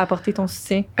pour apporter ton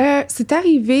soutien? C'est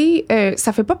arrivé,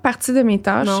 ça fait pas partie de mes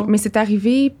tâches, mais c'est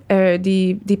arrivé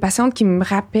des patientes qui me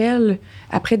rappellent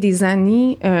après des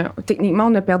années, techniquement,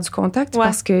 on a perdu contact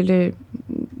parce que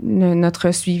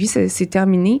notre suivi, c'est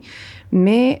terminé.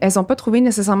 Mais elles n'ont pas trouvé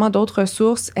nécessairement d'autres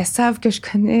ressources. Elles savent que je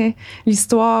connais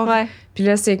l'histoire. Puis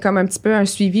là, c'est comme un petit peu un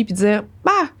suivi, puis dire,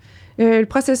 le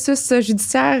processus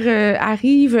judiciaire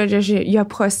arrive, il y a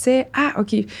procès. Ah,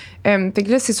 OK. Fait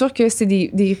que là, c'est sûr que c'est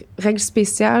des règles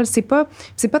spéciales. C'est pas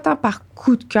tant par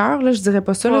coup de cœur, là, je dirais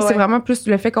pas ça. Là, c'est vraiment plus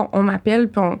le fait qu'on m'appelle,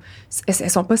 puis elles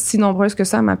sont pas si nombreuses que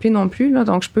ça à m'appeler non plus. Là,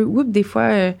 donc, je peux, des fois...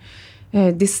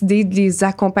 décider de les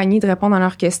accompagner, de répondre à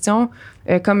leurs questions,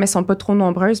 comme elles sont pas trop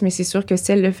nombreuses, mais c'est sûr que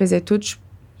si elles le faisaient toutes,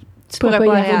 tu pourrais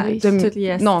pas toutes les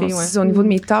assister. Non, au niveau de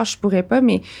mes tâches, je pourrais pas,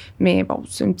 mais bon,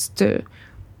 c'est un petit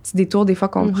détour des fois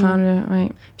qu'on prend. Là,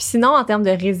 Puis sinon, en termes de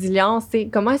résilience,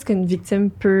 comment est-ce qu'une victime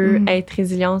peut être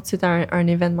résiliente suite à un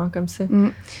événement comme ça?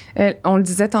 On le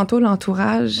disait tantôt,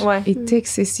 l'entourage est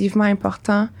excessivement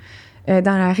important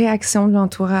dans la réaction de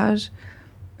l'entourage.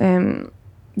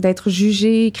 D'être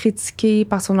jugé, critiqué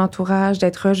par son entourage,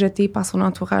 d'être rejeté par son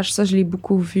entourage. Ça, je l'ai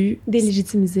beaucoup vu.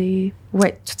 Délégitimisé. Oui,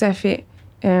 tout à fait.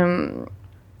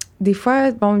 Des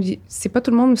fois, bon, c'est pas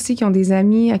tout le monde aussi qui ont des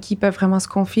amis à qui ils peuvent vraiment se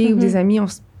confier ou des amis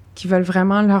qui veulent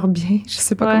vraiment leur bien. Je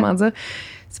sais pas comment dire.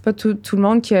 C'est pas tout le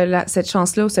monde qui a cette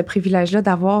chance-là ou ce privilège-là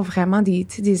d'avoir vraiment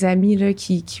des amis là,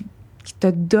 qui te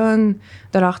donnent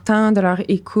de leur temps, de leur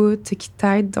écoute, qui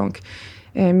t'aident. Donc,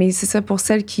 mais c'est ça pour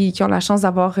celles qui ont la chance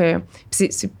d'avoir...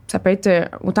 ça peut être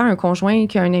autant un conjoint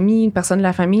qu'un ami, une personne de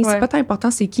la famille. C'est pas tant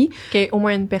important c'est qui. Qu'il y ait au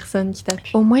moins une personne qui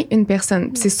t'appuie. Au moins une personne.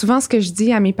 Puis c'est souvent ce que je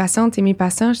dis à mes patientes et mes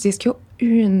patients. Je dis, est-ce qu'il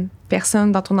y a une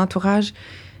personne dans ton entourage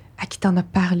à qui t'en as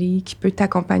parlé, qui peut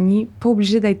t'accompagner? Pas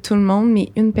obligé d'être tout le monde,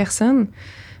 mais une personne.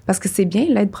 Parce que c'est bien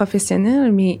l'aide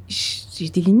professionnelle, mais j'ai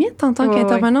des limites en tant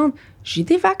qu'intervenante. J'ai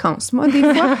des vacances, moi, des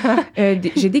fois.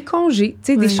 J'ai des congés,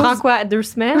 tu sais, des choses... Prends quoi, 2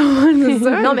 semaines?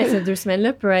 Non, mais ces 2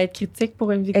 semaines-là peuvent être critiques pour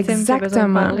une victime.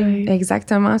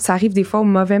 Exactement. Ça arrive des fois au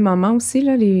mauvais moment aussi,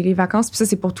 là, les vacances. Puis ça,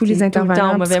 c'est pour tous les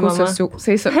intervenants psychosociaux.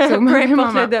 C'est ça, c'est au mauvais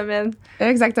moment. Peu importe le domaine.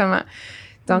 Exactement.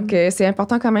 Donc, c'est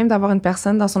important quand même d'avoir une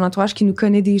personne dans son entourage qui nous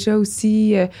connaît déjà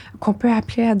aussi, qu'on peut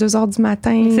appeler à 2 h du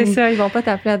matin. C'est ça, ils vont pas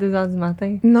t'appeler à 2 h du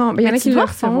matin. Non, mais il y en a qui le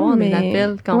font, mais... des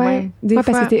appels quand même. Des fois,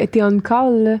 parce que t'es on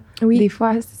call, là. Oui. Des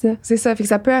fois, c'est ça. C'est ça, fait que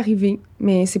ça peut arriver,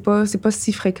 mais c'est pas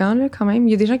si fréquent, là, quand même.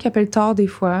 Il y a des gens qui appellent tard des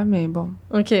fois, mais bon.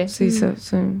 OK. C'est ça,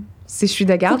 Si je suis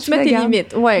de garde, faut que tu mettes tes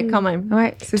limites. Ouais, quand même.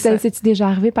 Ouais, c'est ça. C'est-tu déjà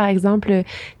arrivé, par exemple,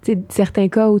 certains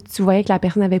cas où tu voyais que la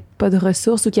personne n'avait pas de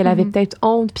ressources ou qu'elle avait peut-être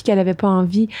honte puis qu'elle n'avait pas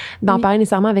envie d'en parler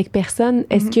nécessairement avec personne?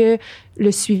 Est-ce que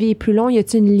le suivi est plus long? Y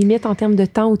a-t-il une limite en termes de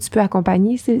temps où tu peux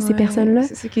accompagner ces personnes-là?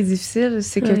 C'est ça qui est difficile,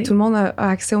 c'est que tout le monde a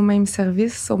accès au même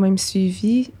service, au même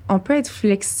suivi. On peut être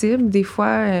flexible. Des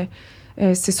fois,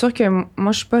 c'est sûr que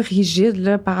moi, je suis pas rigide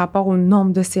là, par rapport au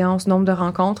nombre de séances, nombre de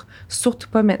rencontres. Surtout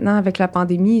pas maintenant avec la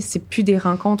pandémie. C'est plus des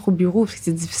rencontres au bureau.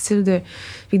 C'est difficile de...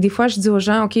 Fait que des fois, je dis aux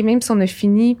gens, OK, même si on a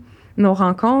fini nos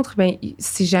rencontres, ben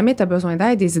si jamais tu as besoin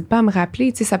d'aide, n'hésite pas à me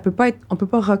rappeler. Tu sais, ça peut pas être... On peut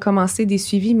pas recommencer des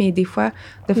suivis, mais des fois,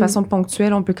 de façon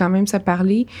ponctuelle, on peut quand même se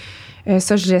parler.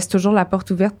 Ça, je laisse toujours la porte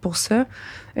ouverte pour ça.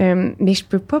 Mais je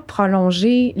peux pas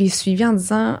prolonger les suivis en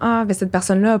disant, ben cette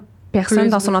personne-là a personne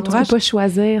dans son entourage. Tu peux pas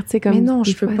choisir, tu sais, comme... Mais non,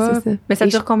 je peux pas. Mais ça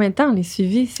dure combien de temps, les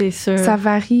suivis, c'est sûr? Ça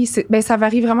varie. Ça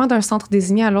varie vraiment d'un centre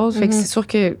désigné à l'autre. Fait que c'est sûr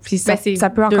que ça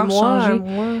peut encore changer.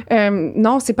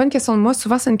 Non, c'est pas une question de mois.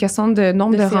 Souvent, c'est une question de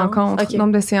nombre de rencontres,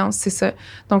 nombre de séances, c'est ça.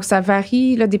 Donc, ça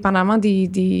varie, là, dépendamment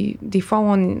des fois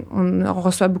où on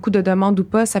reçoit beaucoup de demandes ou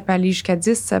pas. Ça peut aller jusqu'à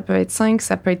 10, ça peut être 5,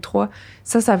 ça peut être 3.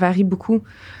 Ça varie beaucoup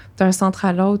d'un centre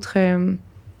à l'autre.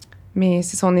 Mais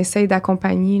c'est ça, on essaye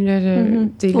d'accompagner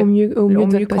au mieux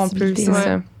qu'on peut, c'est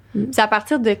ça. C'est à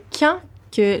partir de quand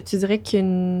que tu dirais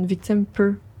qu'une victime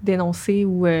peut dénoncer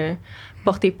ou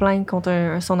porter plainte contre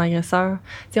son agresseur?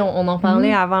 Tu sais, on en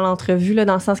parlait avant l'entrevue, là,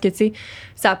 dans le sens que, tu sais,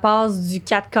 ça passe du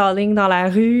catcalling dans la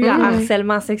rue à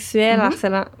harcèlement sexuel,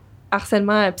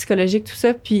 harcèlement psychologique, tout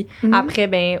ça, puis après,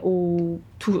 ben, aux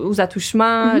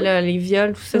attouchements, les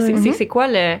viols, tout ça. C'est quoi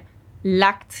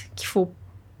l'acte qu'il faut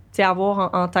avoir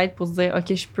en tête pour se dire,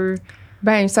 OK, je peux...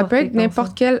 Ben, ça peut être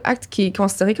n'importe quel acte qui est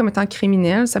considéré comme étant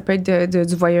criminel. Ça peut être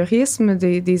du voyeurisme,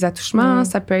 des attouchements,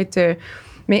 ça peut être...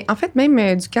 mais en fait,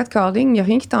 même du catcalling, il n'y a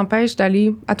rien qui t'empêche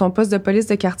d'aller à ton poste de police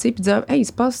de quartier puis de dire, hey, il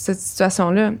se passe cette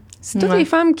situation-là. Si toutes les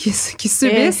femmes qui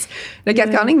subissent le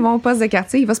catcalling vont au poste de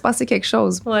quartier, il va se passer quelque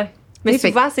chose. Ouais. Mais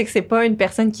souvent, c'est que c'est pas une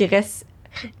personne qui reste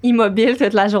immobile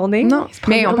toute la journée. Non,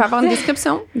 mais on peut avoir une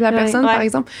description de la personne, par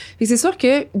exemple. Et c'est sûr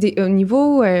que au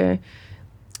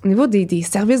niveau des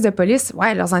services de police,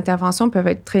 leurs interventions peuvent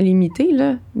être très limitées,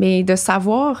 là, mais de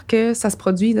savoir que ça se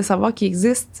produit, de savoir qu'il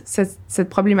existe cette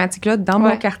problématique-là dans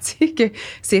mon quartier, que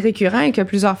c'est récurrent et que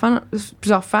plusieurs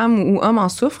femmes ou hommes en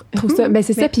souffrent. Je trouve ça,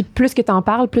 c'est ça, puis plus que t'en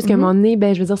parles, plus qu'à un moment donné,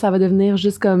 je veux dire, ça va devenir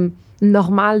juste comme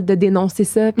normal de dénoncer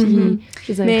ça, puis...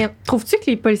 Mais trouves-tu que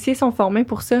les policiers sont formés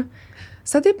pour ça?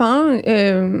 Ça dépend.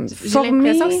 J'ai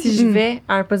l'impression que si je vais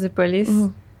à un poste de police,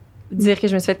 dire que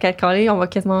je me suis fait catcaller, on va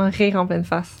quasiment rire en pleine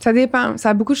face. Ça dépend. Ça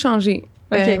a beaucoup changé.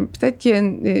 Peut-être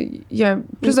qu'il y a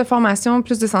plus de formation,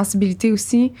 plus de sensibilité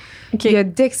aussi. Il y a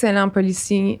d'excellents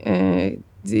policiers.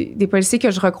 Des policiers que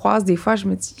je recroise, des fois, je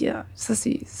me dis, ça,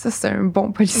 c'est un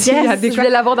bon policier. Je vais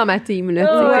l'avoir dans ma team.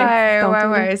 Là,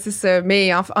 ouais, c'est ça.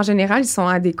 Mais en général, ils sont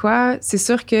adéquats. C'est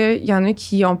sûr qu'il y en a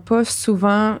qui n'ont pas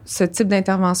souvent ce type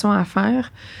d'intervention à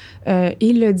faire.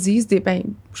 Ils le disent,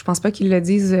 je pense pas qu'ils le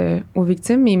disent aux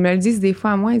victimes, mais ils me le disent des fois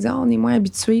à moi. Ils disent, on est moins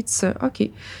habitués de ça. OK.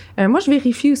 Moi, je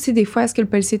vérifie aussi des fois, est-ce que le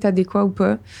policier est adéquat ou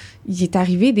pas. Il est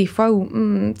arrivé des fois où,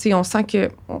 on sent que,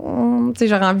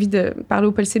 j'aurais envie de parler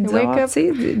au policier, de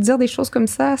dire, dire des choses comme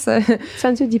ça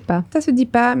ne se dit pas. Ça se dit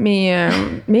pas, mais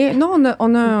non,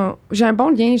 j'ai un bon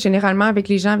lien généralement avec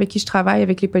les gens avec qui je travaille,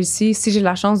 avec les policiers. Si j'ai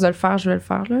la chance de le faire, je vais le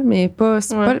faire, là, mais pas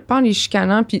en les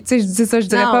chicanant. Puis, je dis ça, je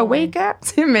dirais pas « wake up »,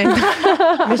 mais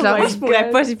je leur dis, je pourrais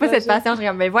pas, j'ai pas cette patience. Je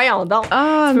dirais, mais voyons donc,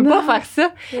 tu peux pas faire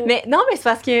ça. Mais non, mais c'est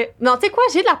parce que, non, tu sais quoi,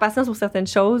 j'ai de la patience pour certaines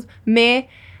choses, mais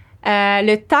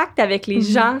le tact avec les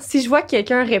gens, si je vois que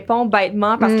quelqu'un répond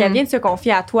bêtement parce qu'elle vient de se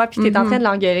confier à toi puis t'es en train de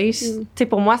l'engueuler, tu sais,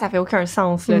 pour moi, ça fait aucun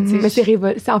sens. Là, mais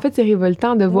en fait, c'est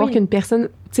révoltant de voir qu'une personne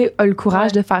a le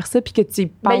courage de faire ça puis que tu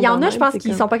parles. Mais il y en a, je pense,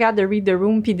 qui sont pas capables de read the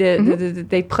room puis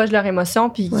d'être proches de leurs émotions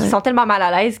puis qui sont tellement mal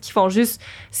à l'aise qu'ils font juste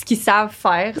ce qu'ils savent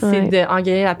faire, c'est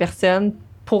d'engueuler la personne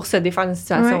pour se défaire d'une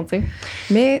situation. T'sais.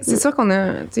 Mais c'est sûr qu'on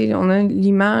a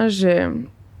l'image...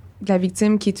 de la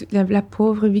victime qui est la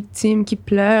pauvre victime qui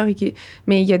pleure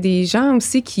mais il y a des gens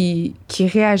aussi qui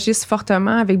réagissent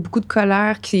fortement avec beaucoup de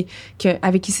colère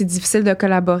avec qui c'est difficile de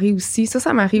collaborer aussi.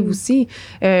 Ça m'arrive aussi.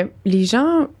 Les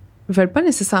gens veulent pas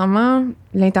nécessairement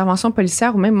l'intervention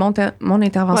policière ou même mon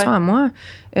intervention à moi.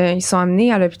 Ils sont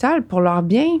amenés à l'hôpital pour leur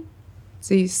bien.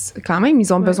 Quand même,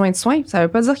 ils ont besoin de soins. Ça veut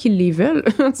pas dire qu'ils les veulent.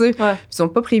 Ils ont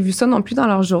pas prévu ça non plus dans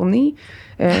leur journée.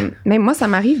 Même moi, ça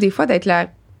m'arrive des fois d'être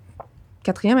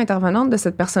quatrième intervenante de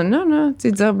cette personne-là, là. Tu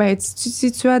sais, dire, ben,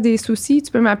 si tu as des soucis,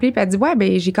 tu peux m'appeler. Puis elle dit, ouais,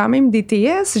 ben, j'ai quand même des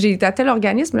TS, j'ai été à tel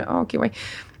organisme. Ah, OK, ouais.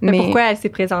 Mais pourquoi elle s'est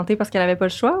présentée? Parce qu'elle n'avait pas le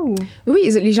choix? Ou?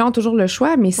 Oui, les gens ont toujours le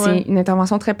choix, mais c'est une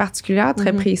intervention très particulière,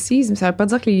 très précise. Mais ça ne veut pas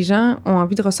dire que les gens ont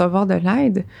envie de recevoir de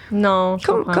l'aide. Non,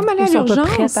 comme aller à l'urgence. Ils sont pas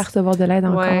prêts à recevoir de l'aide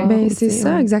encore. Ben, c'est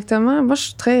ça, exactement. Moi, je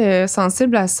suis très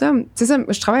sensible à ça. Tu sais,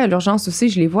 je travaille à l'urgence aussi.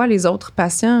 Je les vois, les autres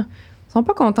patients. Ils sont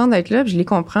pas contents d'être là, puis je les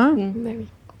comprends. Ben oui.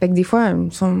 Fait que des fois,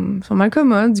 ils sont mal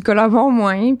commodes, ils collaborent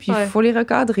moins, puis il faut les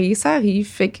recadrer, ça arrive.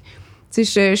 Fait que, tu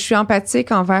sais, je suis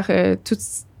empathique envers toutes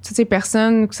ces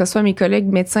personnes, que ce soit mes collègues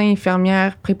médecins,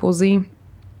 infirmières, préposés,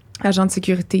 agents de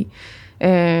sécurité,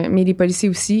 mais les policiers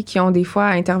aussi, qui ont des fois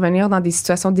à intervenir dans des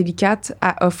situations délicates,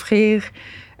 à offrir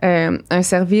un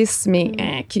service, mais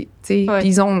qui, tu sais,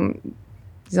 ils ont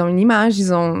une image,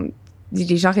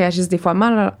 les gens réagissent des fois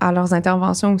mal à leurs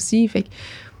interventions aussi, fait que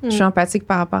je suis empathique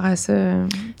par rapport à ça.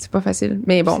 C'est pas facile.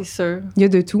 Mais bon, il y a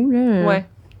de tout, là. Ouais.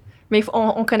 Mais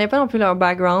on connaît pas non plus leur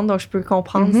background, donc je peux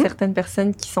comprendre certaines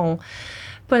personnes qui sont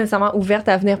pas nécessairement ouvertes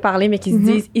à venir parler, mais qui se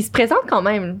disent, ils se présentent quand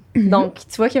même. Donc,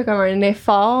 tu vois qu'il y a comme un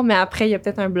effort, mais après, il y a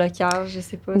peut-être un blocage, je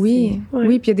sais pas. Oui,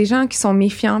 puis il y a des gens qui sont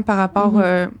méfiants par rapport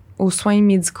aux soins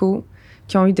médicaux,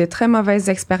 qui ont eu de très mauvaises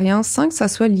expériences, sans que ça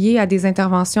soit lié à des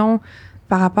interventions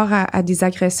par rapport à des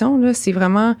agressions, là, c'est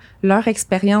vraiment leur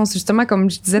expérience. Justement,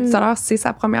 comme je disais tout à l'heure, c'est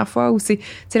sa première fois ou c'est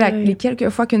les quelques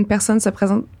fois qu'une personne se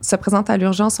présente à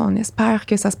l'urgence, on espère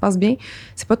que ça se passe bien.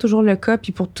 C'est pas toujours le cas,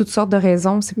 puis pour toutes sortes de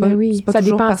raisons, c'est pas, c'est pas ça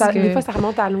toujours dépend, parce que... Des fois, ça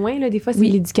remonte à loin, là. Des fois, c'est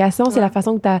l'éducation, c'est la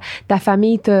façon que ta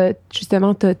famille t'a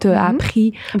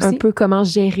appris un peu comment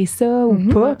gérer ça ou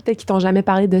pas. Peut-être qu'ils t'ont jamais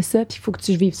parlé de ça, puis il faut que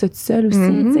tu vives ça tout seul aussi,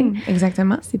 tu sais.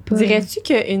 Exactement. C'est pas... Dirais-tu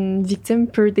qu'une victime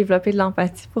peut développer de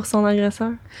l'empathie pour son agresseur?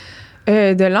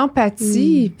 De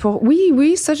l'empathie pour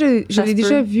oui ça je l'ai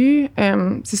déjà vu,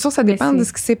 c'est sûr ça dépend de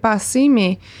ce qui s'est passé,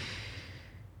 mais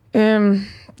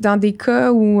dans des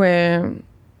cas où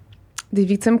des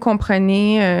victimes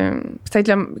comprenaient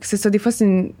peut-être c'est ça, des fois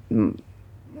c'est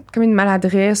comme une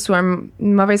maladresse ou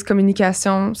une mauvaise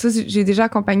communication. Ça, j'ai déjà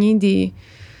accompagné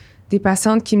des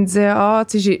patientes qui me disaient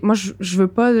tu sais, moi je veux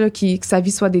pas là, que sa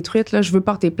vie soit détruite, là, je veux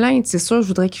porter plainte, c'est sûr, je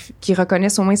voudrais qu'il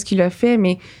reconnaisse au moins ce qu'il a fait,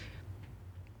 mais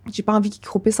j'ai pas envie qu'il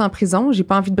croupisse en prison, j'ai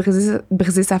pas envie de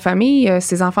briser sa famille,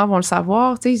 ses enfants vont le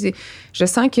savoir, tu sais, je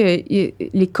sens que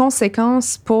les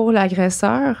conséquences pour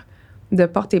l'agresseur de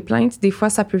porter plainte, des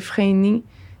fois ça peut freiner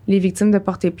les victimes de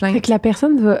porter plainte. Fait que la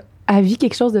personne a vu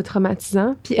quelque chose de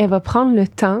traumatisant, puis elle va prendre le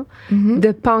temps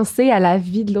de penser à la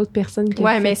vie de l'autre personne qui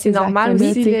a fait mais c'est normal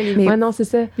aussi. Non, c'est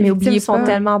ça. Les victimes sont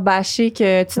tellement bâchées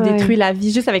que tu détruis la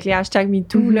vie juste avec les hashtags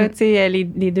MeToo, là, tu sais, les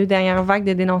 2 dernières vagues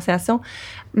de dénonciation.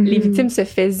 Les victimes se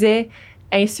faisaient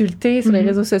insulter sur les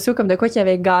réseaux sociaux comme de quoi qui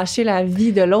avait gâché la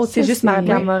vie de l'autre. C'est juste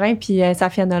Marie-Pierre Morin puis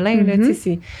Safia Nolin, là, tu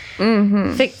sais,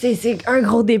 fait que c'est un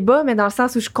gros débat, mais dans le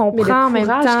sens où je comprends en même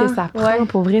temps que ça prend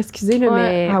pour vrai, excusez, là,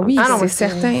 mais... Ah oui, c'est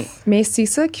certain. Mais c'est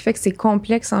ça qui fait que c'est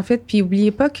complexe, en fait. Puis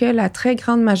oubliez pas que la très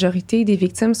grande majorité des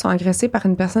victimes sont agressées par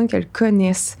une personne qu'elles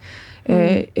connaissent.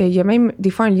 Il y a même des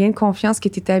fois un lien de confiance qui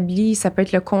est établi. Ça peut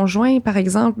être le conjoint, par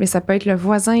exemple, mais ça peut être le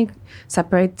voisin, ça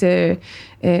peut être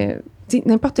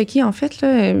n'importe qui, en fait,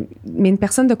 là, mais une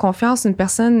personne de confiance, une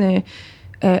personne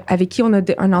avec qui on a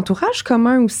un entourage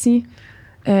commun aussi.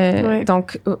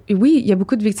 Donc, oui, il y a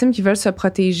beaucoup de victimes qui veulent se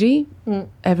protéger.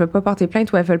 Elles veulent pas porter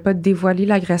plainte ou elles veulent pas dévoiler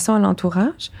l'agression à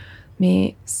l'entourage,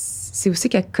 mais c'est aussi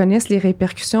qu'elles connaissent les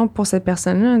répercussions pour cette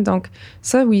personne-là. Donc,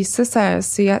 ça,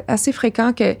 c'est assez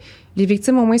fréquent que les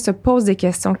victimes, au moins, se posent des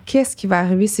questions. Qu'est-ce qui va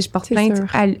arriver si je porte plainte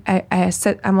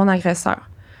à mon agresseur?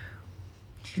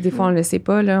 Puis des fois, on ne le sait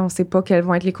pas. Là. On ne sait pas quelles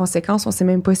vont être les conséquences. On ne sait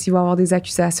même pas s'il va y avoir des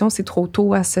accusations. C'est trop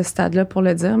tôt à ce stade-là pour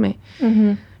le dire, mais...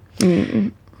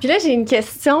 Puis là, j'ai une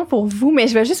question pour vous, mais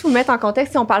je vais juste vous mettre en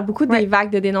contexte. On parle beaucoup des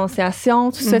vagues de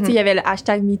dénonciation, tout ça. Il y avait le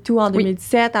hashtag MeToo en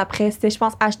 2017. Après, c'était, je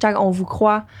pense, hashtag On vous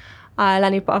croit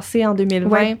l'année passée, en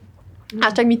 2020.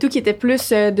 Hashtag MeToo qui était plus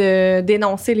de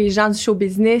dénoncer les gens du show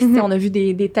business. On a vu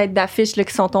des têtes d'affiches là,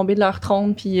 qui sont tombées de leur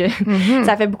trône, puis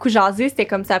ça fait beaucoup jaser. C'était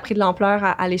comme ça a pris de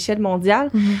l'ampleur à l'échelle mondiale.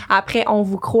 Après, On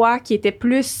vous croit qui était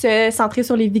plus centré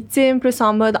sur les victimes, plus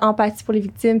en mode empathie pour les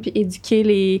victimes, puis éduquer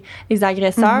les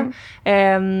agresseurs.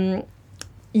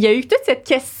 Il y a eu toute cette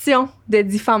question de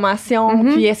diffamation,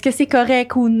 puis est-ce que c'est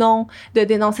correct ou non de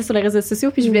dénoncer sur les réseaux sociaux?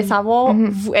 Puis je voulais savoir,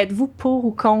 êtes-vous pour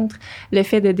ou contre le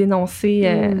fait de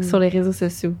dénoncer sur les réseaux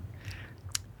sociaux?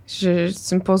 Tu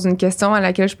me poses une question à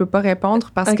laquelle je peux pas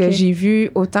répondre parce que j'ai vu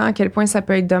autant à quel point ça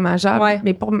peut être dommageable,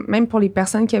 mais même pour les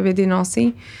personnes qui avaient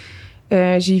dénoncé,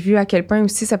 j'ai vu à quel point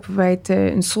aussi ça pouvait être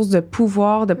une source de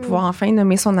pouvoir enfin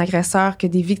nommer son agresseur, que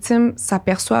des victimes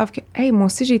s'aperçoivent que « Hey, moi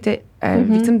aussi, j'ai été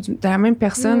victimes de la même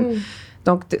personne.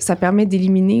 Donc, ça permet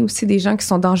d'éliminer aussi des gens qui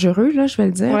sont dangereux, là, je vais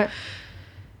le dire. Ouais.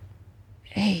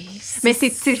 Hey, mais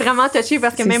c'est vraiment touché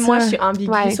parce que même moi, je suis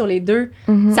ambiguë sur les deux.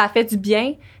 Ça fait du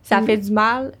bien, ça fait du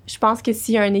mal. Je pense que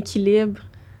s'il y a un équilibre,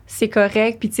 c'est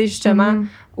correct. Puis, tu sais, justement,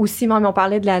 aussi, même, on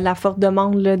parlait de la forte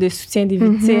demande là, de soutien des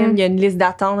victimes. Il y a une liste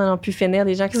d'attente, on n'a pu finir,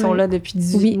 des gens qui sont là depuis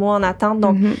 18 mois en attente.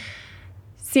 Donc,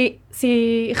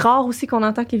 c'est rare aussi qu'on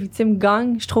entend que les victimes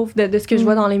gagnent, je trouve, de ce que je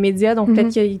vois dans les médias. Donc, peut-être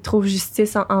qu'ils trouvent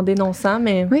justice en dénonçant,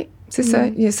 mais... Oui, c'est ça.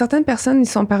 Il y a certaines personnes, ils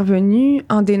sont parvenues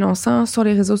en dénonçant sur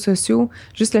les réseaux sociaux,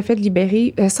 juste le fait de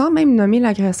libérer, sans même nommer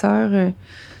l'agresseur.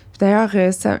 D'ailleurs,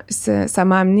 ça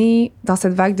m'a amené dans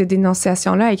cette vague de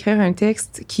dénonciation-là à écrire un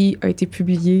texte qui a été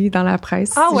publié dans la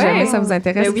presse. Ah si jamais ça vous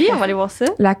intéresse. Ben oui, on va aller voir ça.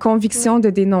 La conviction de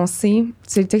dénoncer,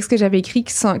 c'est le texte que j'avais écrit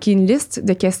qui est une liste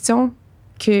de questions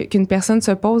qu'une personne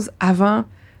se pose avant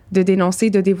de dénoncer,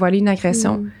 de dévoiler une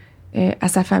agression à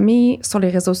sa famille, sur les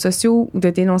réseaux sociaux ou de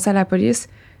dénoncer à la police.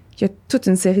 Il y a toute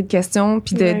une série de questions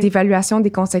puis d'évaluation des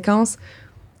conséquences.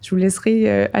 Je vous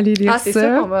laisserai aller lire ça. Ah, c'est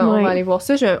ça qu'on va aller voir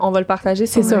ça. On va le partager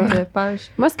sur notre page.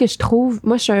 Moi, ce que je trouve,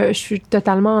 je suis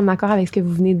totalement en accord avec ce que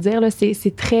vous venez de dire. Là.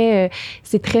 C'est très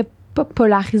pas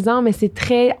polarisant, mais c'est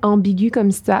très ambigu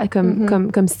comme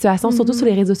situation, surtout sur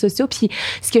les réseaux sociaux. Puis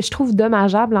ce que je trouve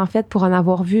dommageable, en fait, pour en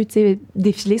avoir vu, tu sais,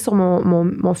 défiler sur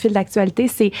mon fil d'actualité,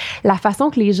 c'est la façon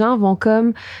que les gens vont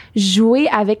comme jouer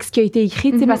avec ce qui a été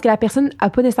écrit, tu sais, parce que la personne a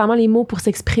pas nécessairement les mots pour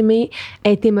s'exprimer,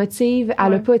 elle est émotive,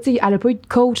 elle a pas eu de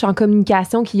coach en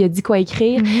communication qui a dit quoi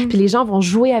écrire, puis les gens vont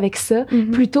jouer avec ça,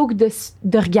 plutôt que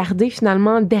de regarder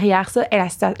finalement derrière ça,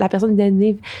 la personne vient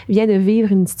de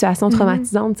vivre une situation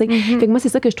traumatisante, tu sais. Fait que moi, c'est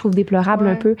ça que je trouve déplorable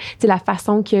un peu. C'est la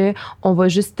façon que on va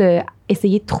juste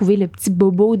essayer de trouver le petit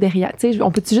bobo derrière. Tu sais, on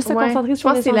peut-tu juste se concentrer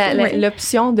sur ça? Je pense que c'est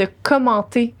l'option de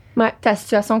commenter ta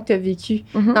situation que tu as vécue.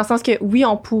 Dans le sens que, oui,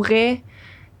 on pourrait...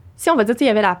 Si on va dire, il y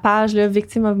avait la page là,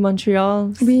 Victim of Montreal.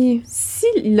 Oui. Si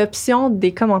l'option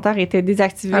des commentaires était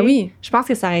désactivée, je pense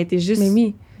que ça aurait été juste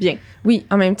bien. Oui,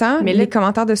 en même temps, mais les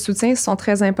commentaires de soutien sont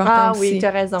très importants aussi. Ah oui, tu as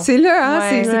raison. C'est là,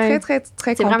 c'est très, très,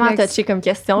 très complexe. C'est vraiment touché comme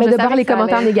question. Mais d'abord, les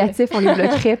commentaires négatifs, on les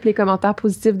bloquerait, puis les commentaires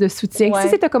positifs de soutien. Si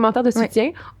c'est un commentaire de soutien,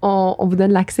 on vous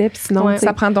donne l'accès, puis sinon...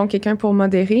 Ça prend donc quelqu'un pour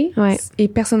modérer, et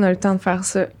personne n'a le temps de faire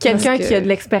ça. Quelqu'un qui a de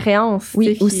l'expérience.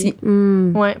 Oui, aussi.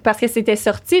 Ouais, parce que c'était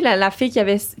sorti, la fille qui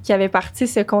avait parti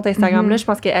ce compte Instagram-là, je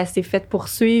pense qu'elle s'est faite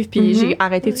poursuivre, puis j'ai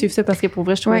arrêté de suivre ça parce que pour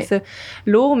vrai, je trouvais ça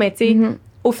lourd, mais tu sais,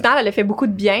 au final, elle a fait beaucoup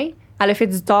de bien. Elle a fait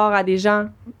du tort à des gens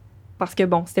parce que,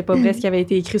 bon, c'était pas vrai ce qui avait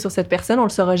été écrit sur cette personne. On le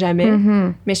saura jamais.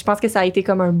 Mais je pense que ça a été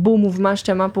comme un beau mouvement,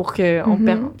 justement, pour que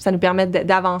ça nous permette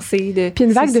d'avancer. Puis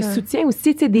une vague de soutien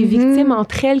aussi, tu sais, des victimes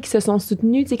entre elles qui se sont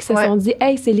soutenues, tu sais, qui se sont dit «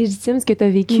 Hey, c'est légitime ce que tu as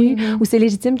vécu ou c'est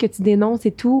légitime que tu dénonces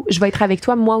et tout. Je vais être avec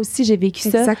toi. Moi aussi, j'ai vécu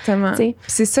ça. » Exactement.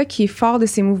 C'est ça qui est fort de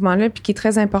ces mouvements-là puis qui est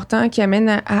très important, qui amène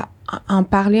à en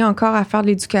parler encore, à faire de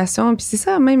l'éducation. Puis c'est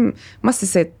ça, même... Moi, c'est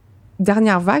cette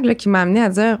dernière vague là, qui m'a amenée à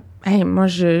dire... Hey, moi,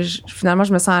 finalement,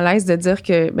 je me sens à l'aise de dire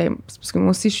que, c'est parce que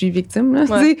moi aussi, je suis victime, là,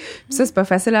 tu sais. Puis ça, c'est pas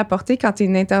facile à porter quand t'es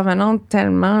une intervenante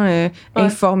tellement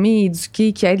informée,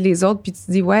 éduquée, qui aide les autres, puis tu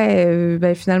te dis,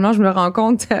 finalement, je me rends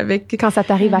compte avec... Quand ça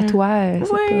t'arrive à toi,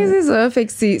 c'est ça. Fait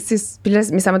que puis là,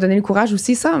 mais ça m'a donné le courage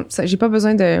aussi, ça j'ai pas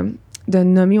besoin de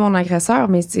nommer mon agresseur,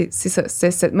 mais c'est ça,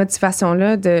 c'est cette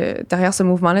motivation-là derrière ce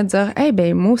mouvement-là, de dire, hey,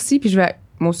 moi aussi, puis je vais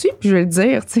le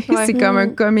dire, tu sais. C'est comme un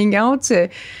coming out.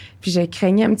 Puis j'ai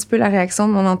craigné un petit peu la réaction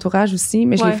de mon entourage aussi,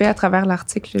 mais je l'ai fait à travers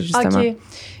l'article, justement.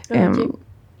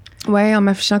 En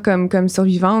m'affichant comme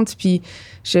survivante, puis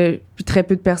très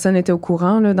peu de personnes étaient au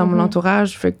courant là, dans mon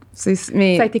entourage.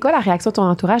 Mais ça a été quoi la réaction de ton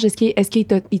entourage? Est-ce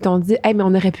qu'ils t'ont dit « Hey, mais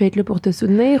on aurait pu être là pour te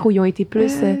soutenir » ou ils ont été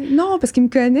plus... Non, parce qu'ils me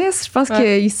connaissent. Je pense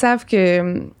qu'ils savent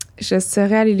que je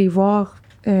serais allée les voir.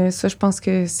 Ça, je pense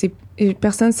que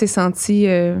personne s'est senti...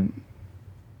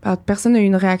 personne n'a eu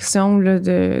une réaction là,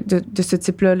 de ce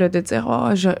type-là, là, de dire « Oh,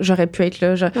 j'aurais pu être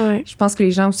là. » Je pense que les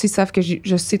gens aussi savent que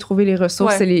je sais trouver les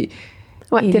ressources et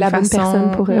t'es la bonne personne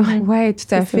pour eux. Oui,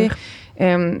 tout à fait.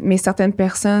 Mais certaines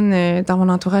personnes dans mon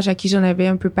entourage à qui j'en avais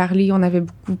un peu parlé, on avait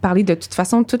beaucoup parlé de toute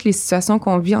façon, toutes les situations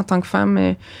qu'on vit en tant que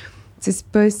femme. C'est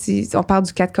pas si on parle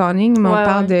du catcalling, mais on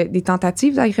parle des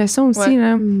tentatives d'agression aussi.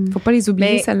 Là. Faut pas les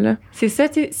oublier, celles-là. C'est ça,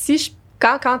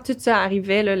 quand tout ça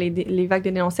arrivait, là, les vagues de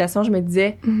dénonciation, je me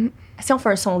disais, si on fait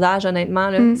un sondage, honnêtement,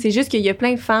 là, c'est juste qu'il y a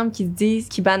plein de femmes qui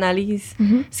qui banalisent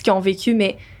ce qu'ils ont vécu,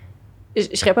 mais je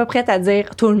serais pas prête à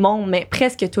dire tout le monde, mais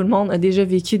presque tout le monde a déjà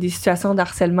vécu des situations de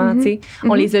harcèlement, tu sais.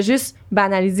 On les a juste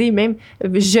banalisées, même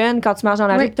jeune, quand tu marches dans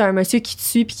la rue, t'as un monsieur qui te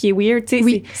suit puis qui est weird, tu sais.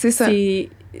 Oui, c'est ça.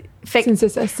 Fait c'est une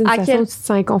sensation où tu te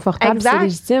sens inconfortable, c'est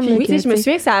légitime. Puis, je me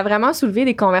souviens que ça a vraiment soulevé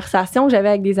des conversations que j'avais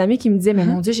avec des amis qui me disaient, mais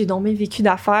mon Dieu, j'ai donc bien vécu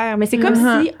d'affaires. Mais c'est comme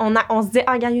si on se disait,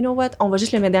 regarde, you know what, on va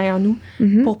juste le mettre derrière nous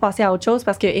pour passer à autre chose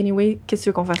parce que, anyway, qu'est-ce que tu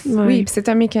veux qu'on fasse? Oui, puis c'est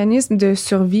un mécanisme de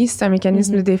survie, c'est un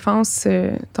mécanisme de défense.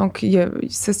 Donc,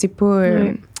 ça, c'est pas...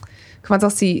 comment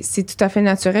dire, c'est tout à fait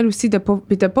naturel aussi de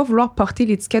pas vouloir porter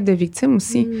l'étiquette de victime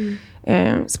aussi.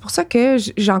 C'est pour ça que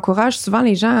j'encourage souvent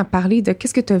les gens à parler de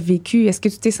qu'est-ce que tu as vécu. Est-ce que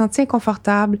tu t'es senti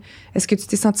inconfortable? Est-ce que tu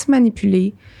t'es senti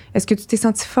manipulé? Est-ce que tu t'es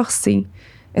senti forcé?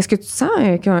 Est-ce que tu sens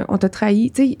qu'on t'a trahi?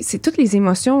 Tu sais, c'est toutes les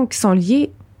émotions qui sont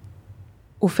liées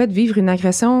au fait de vivre une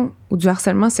agression ou du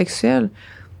harcèlement sexuel.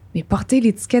 Mais porter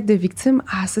l'étiquette de victime,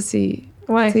 ça, c'est...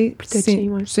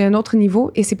 c'est un autre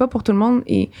niveau et c'est pas pour tout le monde.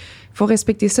 Et il faut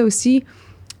respecter ça aussi.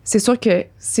 C'est sûr que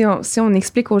si on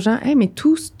explique aux gens, mais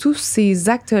tous ces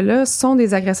actes-là sont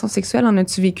des agressions sexuelles, en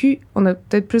as-tu vécu? On a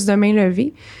peut-être plus de mains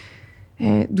levées.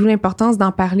 D'où l'importance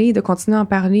d'en parler, de continuer à en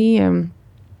parler.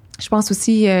 Je pense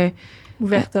aussi...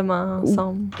 ouvertement,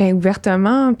 ensemble.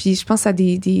 Ouvertement. Puis je pense à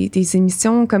des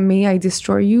émissions comme May I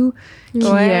Destroy You.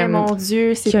 Mon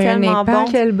Dieu, c'est tellement bon.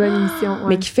 Quelle bonne émission.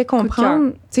 Mais qui fait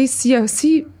comprendre... Tu sais, s'il y a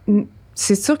aussi...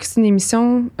 C'est sûr que c'est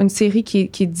une série qui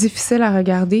est difficile à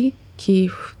regarder, qui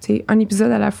est un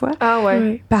épisode à la fois. Ah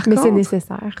ouais. Par contre, c'est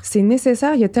nécessaire. C'est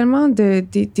nécessaire. Il y a tellement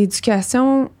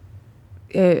d'éducation,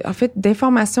 en fait,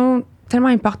 d'informations tellement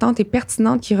importantes et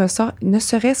pertinentes qui ressortent, ne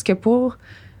serait-ce que pour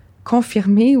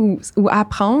confirmer ou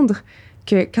apprendre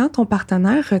que quand ton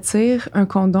partenaire retire un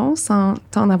condom sans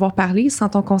t'en avoir parlé, sans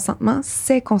ton consentement,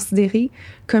 c'est considéré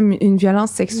comme une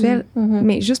violence sexuelle.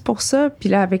 Mais juste pour ça, puis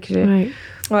là, avec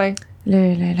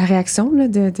la réaction là,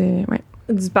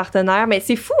 du partenaire. Mais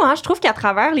c'est fou, hein? Je trouve qu'à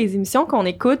travers les émissions qu'on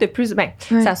écoute, de plus...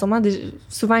 ça a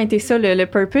souvent été ça, le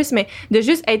purpose, mais de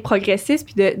juste être progressiste,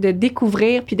 puis de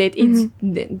découvrir, puis d'être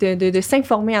de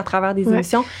s'informer à travers des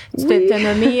émissions. Tu t'as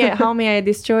nommé How May I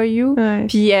Destroy You?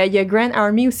 Puis il y a Grand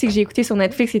Army aussi que j'ai écouté sur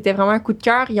Netflix, c'était vraiment un coup de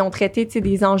cœur. Ils ont traité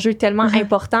des enjeux tellement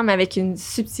importants, mais avec une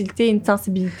subtilité, une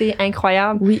sensibilité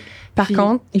incroyable. Oui. Par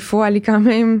contre, il faut aller quand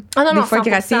même des fois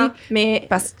gratter. Mais...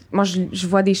 Parce que moi, je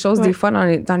vois des choses des fois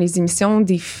dans les émissions,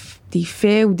 des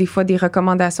faits ou des fois des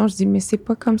recommandations. Je dis, mais c'est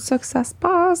pas comme ça que ça se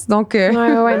passe. Donc,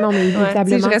 non, mais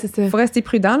inévitablement, c'est ça. Il faut rester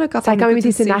prudent là, quand ça a quand même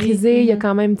été scénarisé. Il y a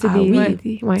quand même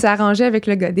c'est arrangé avec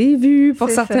le gars des vues pour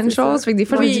certaines choses. Fait que des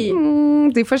fois, je me dis,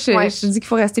 des fois, je dis qu'il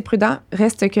faut rester prudent.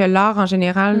 Reste que l'art, en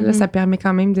général, là, ça permet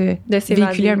quand même de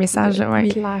véhiculer un message.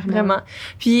 Vraiment.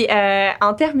 Puis,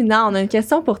 en terminant, on a une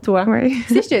question pour toi.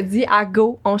 Si je te dis, à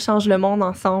go, on change le monde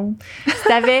ensemble, si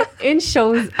tu avais une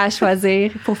chose à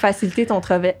choisir pour faciliter ton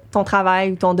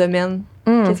travail ou ton domaine,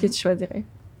 qu'est-ce que tu choisirais?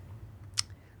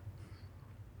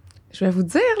 Je vais vous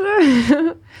dire,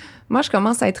 là, moi, je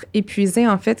commence à être épuisée,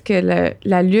 en fait, que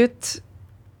la lutte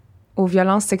aux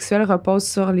violences sexuelles repose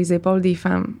sur les épaules des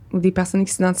femmes ou des personnes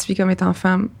qui s'identifient comme étant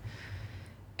femmes.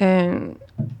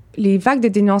 Les vagues de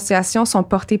dénonciation sont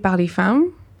portées par les femmes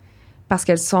parce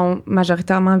qu'elles sont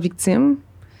majoritairement victimes.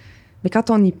 Mais quand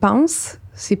on y pense,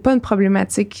 c'est pas une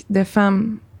problématique de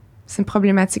femmes, c'est une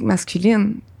problématique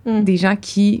masculine. Des gens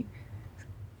qui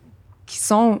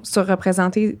sont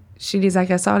surreprésentés chez les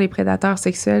agresseurs, les prédateurs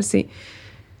sexuels.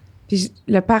 Puis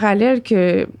le parallèle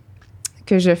que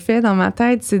je fais dans ma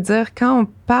tête, c'est de dire, quand on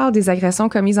parle des agressions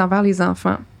commises envers les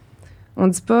enfants, on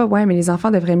dit pas, mais les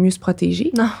enfants devraient mieux se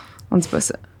protéger. Non. On dit pas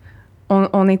ça.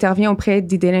 On intervient auprès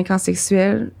des délinquants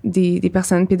sexuels, des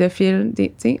personnes pédophiles,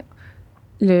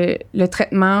 le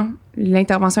traitement,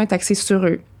 l'intervention est axée sur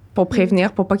eux pour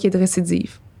prévenir, pour pas qu'il y ait de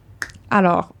récidive.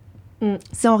 Alors,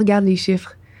 si on regarde les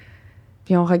chiffres,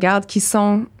 puis on regarde qui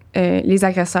sont les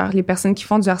agresseurs, les personnes qui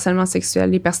font du harcèlement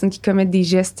sexuel, les personnes qui commettent des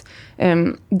gestes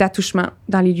d'attouchement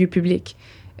dans les lieux publics,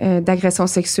 d'agression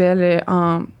sexuelle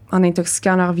en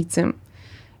intoxiquant leurs victimes,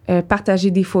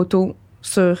 partager des photos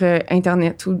sur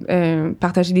Internet ou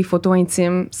partager des photos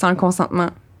intimes sans le consentement.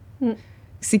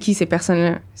 C'est qui ces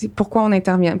personnes-là? Pourquoi on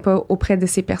n'intervient pas auprès de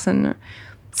ces personnes-là?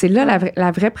 C'est là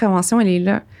la vraie prévention, elle est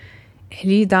là.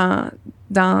 Elle est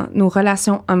dans nos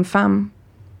relations hommes-femmes.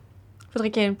 Il faudrait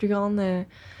qu'il y ait une plus grande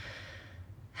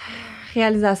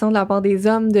réalisation de la part des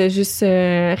hommes de juste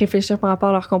réfléchir par rapport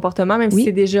à leur comportement, même si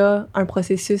c'est déjà un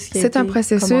processus qui a été C'est un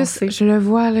processus. commencé. Je le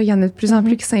vois, là, il y en a de plus en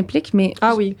plus qui s'impliquent, mais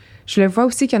je le vois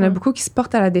aussi qu'il y en a beaucoup qui se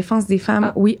portent à la défense des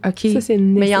femmes. Oui, OK. Ça, c'est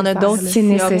nécessaire. Mais il y en a d'autres qui c'est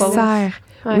nécessaire.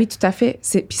 Oui, tout à fait.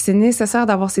 Puis c'est nécessaire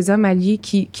d'avoir ces hommes alliés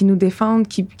qui nous défendent,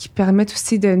 qui permettent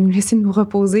aussi de nous laisser nous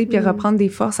reposer puis reprendre des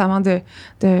forces avant de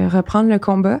reprendre le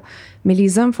combat. Mais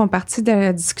les hommes font partie de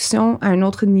la discussion à un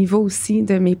autre niveau aussi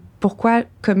mais pourquoi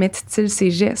commettent-ils ces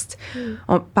gestes?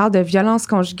 On parle de violence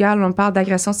conjugale, on parle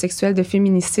d'agression sexuelle, de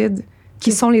féminicide.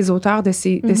 qui sont les auteurs de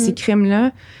ces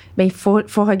crimes-là, ben il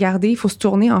faut regarder, il faut se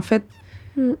tourner, en fait,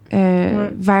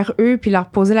 vers eux, puis leur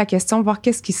poser la question, voir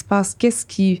qu'est-ce qui se passe, qu'est-ce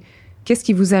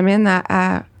qui vous amène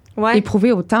à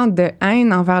éprouver autant de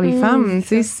haine envers les femmes,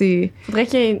 tu sais, Faudrait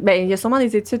il y a sûrement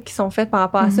des études qui sont faites par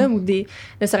rapport à ça, ou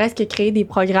ne serait-ce que créer des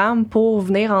programmes pour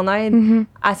venir en aide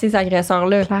à ces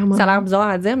agresseurs-là. Clairement. Ça a l'air bizarre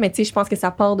à dire, mais tu sais, je pense que ça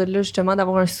part de là, justement,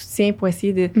 d'avoir un soutien pour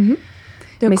essayer de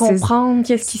comprendre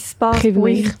qu'est-ce qui se passe, pour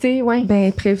éviter,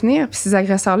 prévenir. Puis ces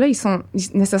agresseurs-là,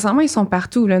 ils sont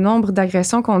partout. Le nombre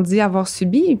d'agressions qu'on dit avoir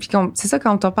subies, puis c'est ça,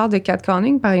 quand on parle de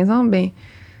catcalling, par exemple, ben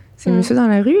c'est le monsieur dans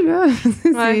la rue, là.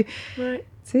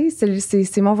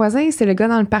 C'est mon voisin, c'est le gars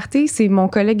dans le party, c'est mon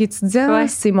collègue étudiant,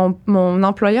 c'est mon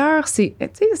employeur, c'est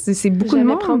beaucoup de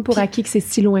monde. Prendre pour acquis que c'est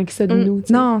si loin que ça de nous.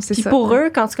 T'sais. Non, c'est ça. Puis pour eux,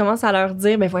 quand tu commences à leur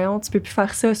dire, ben voyons, tu peux plus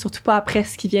faire ça, surtout pas après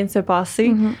ce qui vient de se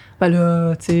passer, ben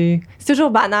là, tu sais, c'est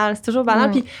toujours banal.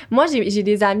 Puis moi, j'ai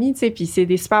des amis, tu sais, puis c'est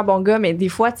des super bons gars, mais des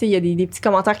fois, tu sais, il y a des petits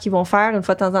commentaires qu'ils vont faire une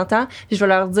fois de temps en temps, puis je vais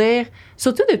leur dire,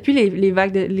 surtout depuis les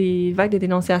vagues de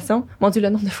dénonciation, mon Dieu, le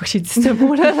nombre de fois que j'ai dit ce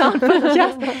mot-là dans le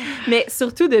podcast, mais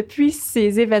surtout depuis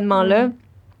ces événements-là,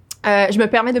 je me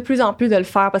permets de plus en plus de le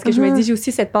faire parce que je me dis, j'ai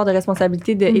aussi cette part de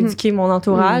responsabilité d'éduquer mon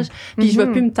entourage, puis je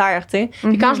vais plus me taire, tu sais.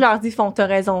 Puis quand je leur dis, t'as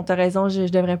raison,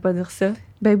 je devrais pas dire ça.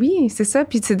 Ben oui, c'est ça.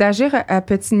 Puis c'est d'agir à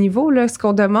petit niveau, là. Ce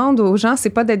qu'on demande aux gens,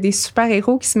 c'est pas d'être des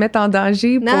super-héros qui se mettent en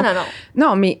danger.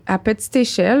 Non, mais à petite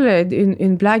échelle,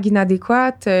 une blague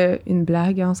inadéquate, une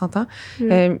blague, on s'entend,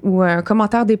 ou un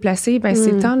commentaire déplacé, ben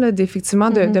c'est le temps, là, effectivement,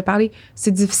 de parler.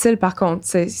 C'est difficile, par contre.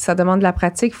 Ça demande de la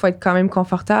pratique. Il faut être quand même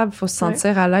confortable. Il faut se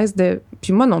sentir à l'aise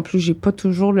Puis moi non plus, j'ai pas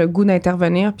toujours le goût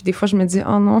d'intervenir. Puis des fois, je me dis,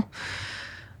 oh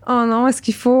non, est-ce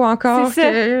qu'il faut encore que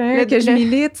je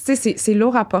milite? Tu sais, c'est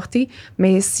lourd à porter.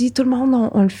 Mais si tout le monde,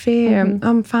 on le fait,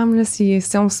 homme, femme, là, si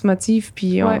on se motive,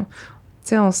 puis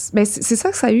c'est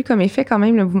ça que ça a eu comme effet quand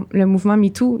même, le mouvement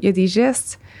MeToo. Il y a des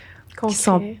gestes qui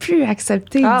sont plus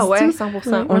acceptés du tout.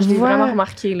 100%. Moi, je l'ai vraiment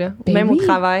remarqué, là. Même au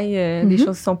travail, des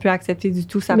choses qui sont plus acceptées du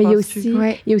tout, ça passe plus.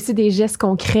 Il y a aussi des gestes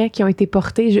concrets qui ont été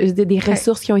portés, des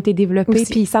ressources qui ont été développées,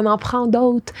 puis ça en prend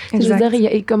d'autres. Je veux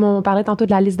dire, comme on parlait tantôt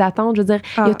de la liste d'attente, je veux dire,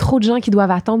 il y a trop de gens qui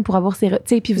doivent attendre pour avoir ces...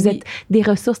 Puis vous êtes des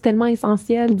ressources tellement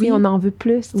essentielles, on en veut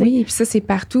plus. Oui, puis ça, c'est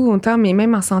partout, autant, mais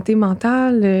même en santé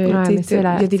mentale, il y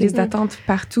a des listes d'attente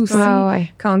partout aussi.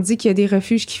 Quand on dit qu'il y a des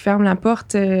refuges qui ferment la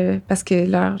porte parce que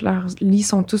leurs lits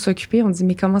sont tous occupés, on dit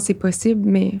mais comment c'est possible,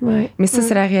 mais ça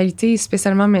c'est la réalité,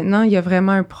 spécialement maintenant, il y a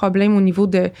vraiment un problème au niveau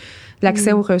de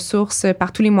l'accès aux ressources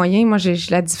par tous les moyens. Moi j'ai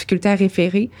la difficulté à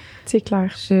référer, c'est clair,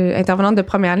 je suis intervenante de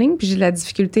première ligne, puis j'ai de la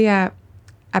difficulté à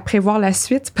prévoir la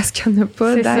suite parce qu'il n'y en a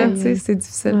pas d'aide, c'est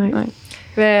difficile.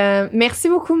 Merci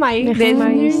beaucoup, Mahé, d'être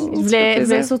venue. Je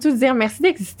voulais surtout te dire merci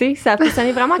d'exister. Ça peut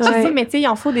sonner vraiment cheesy, mais tu sais, il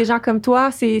en faut des gens comme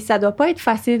toi. Ça doit pas être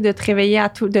facile de te réveiller,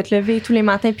 de te lever tous les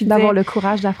matins puis d'avoir le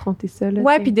courage d'affronter ça.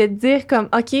 Puis de te dire comme,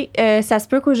 OK, ça se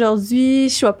peut qu'aujourd'hui,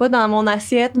 je sois pas dans mon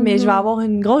assiette, mais je vais avoir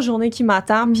une grosse journée qui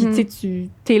m'attend. Puis tu sais, tu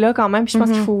es là quand même. Puis je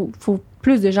pense qu'il faut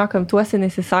plus de gens comme toi, c'est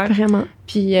nécessaire. Vraiment.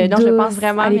 Puis donc, je pense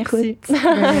vraiment, merci.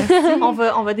 on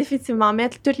va définitivement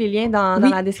mettre tous les liens dans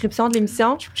la description de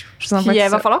l'émission. Puis il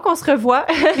va falloir qu'on se revoie.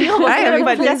 On va faire le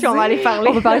podcast puis on va aller parler.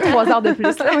 On va parler 3 heures de plus.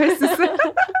 Oui, c'est ça.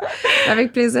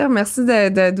 Avec plaisir. Merci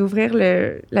d'ouvrir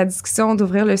la discussion,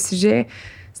 d'ouvrir le sujet.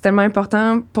 C'est tellement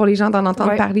important pour les gens d'en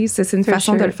entendre parler. C'est une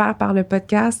façon de le faire par le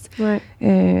podcast,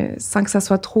 sans que ça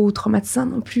soit trop traumatisant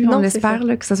non plus. On l'espère,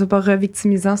 que ça soit pas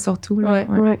revictimisant surtout.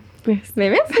 Mais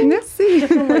merci. Merci.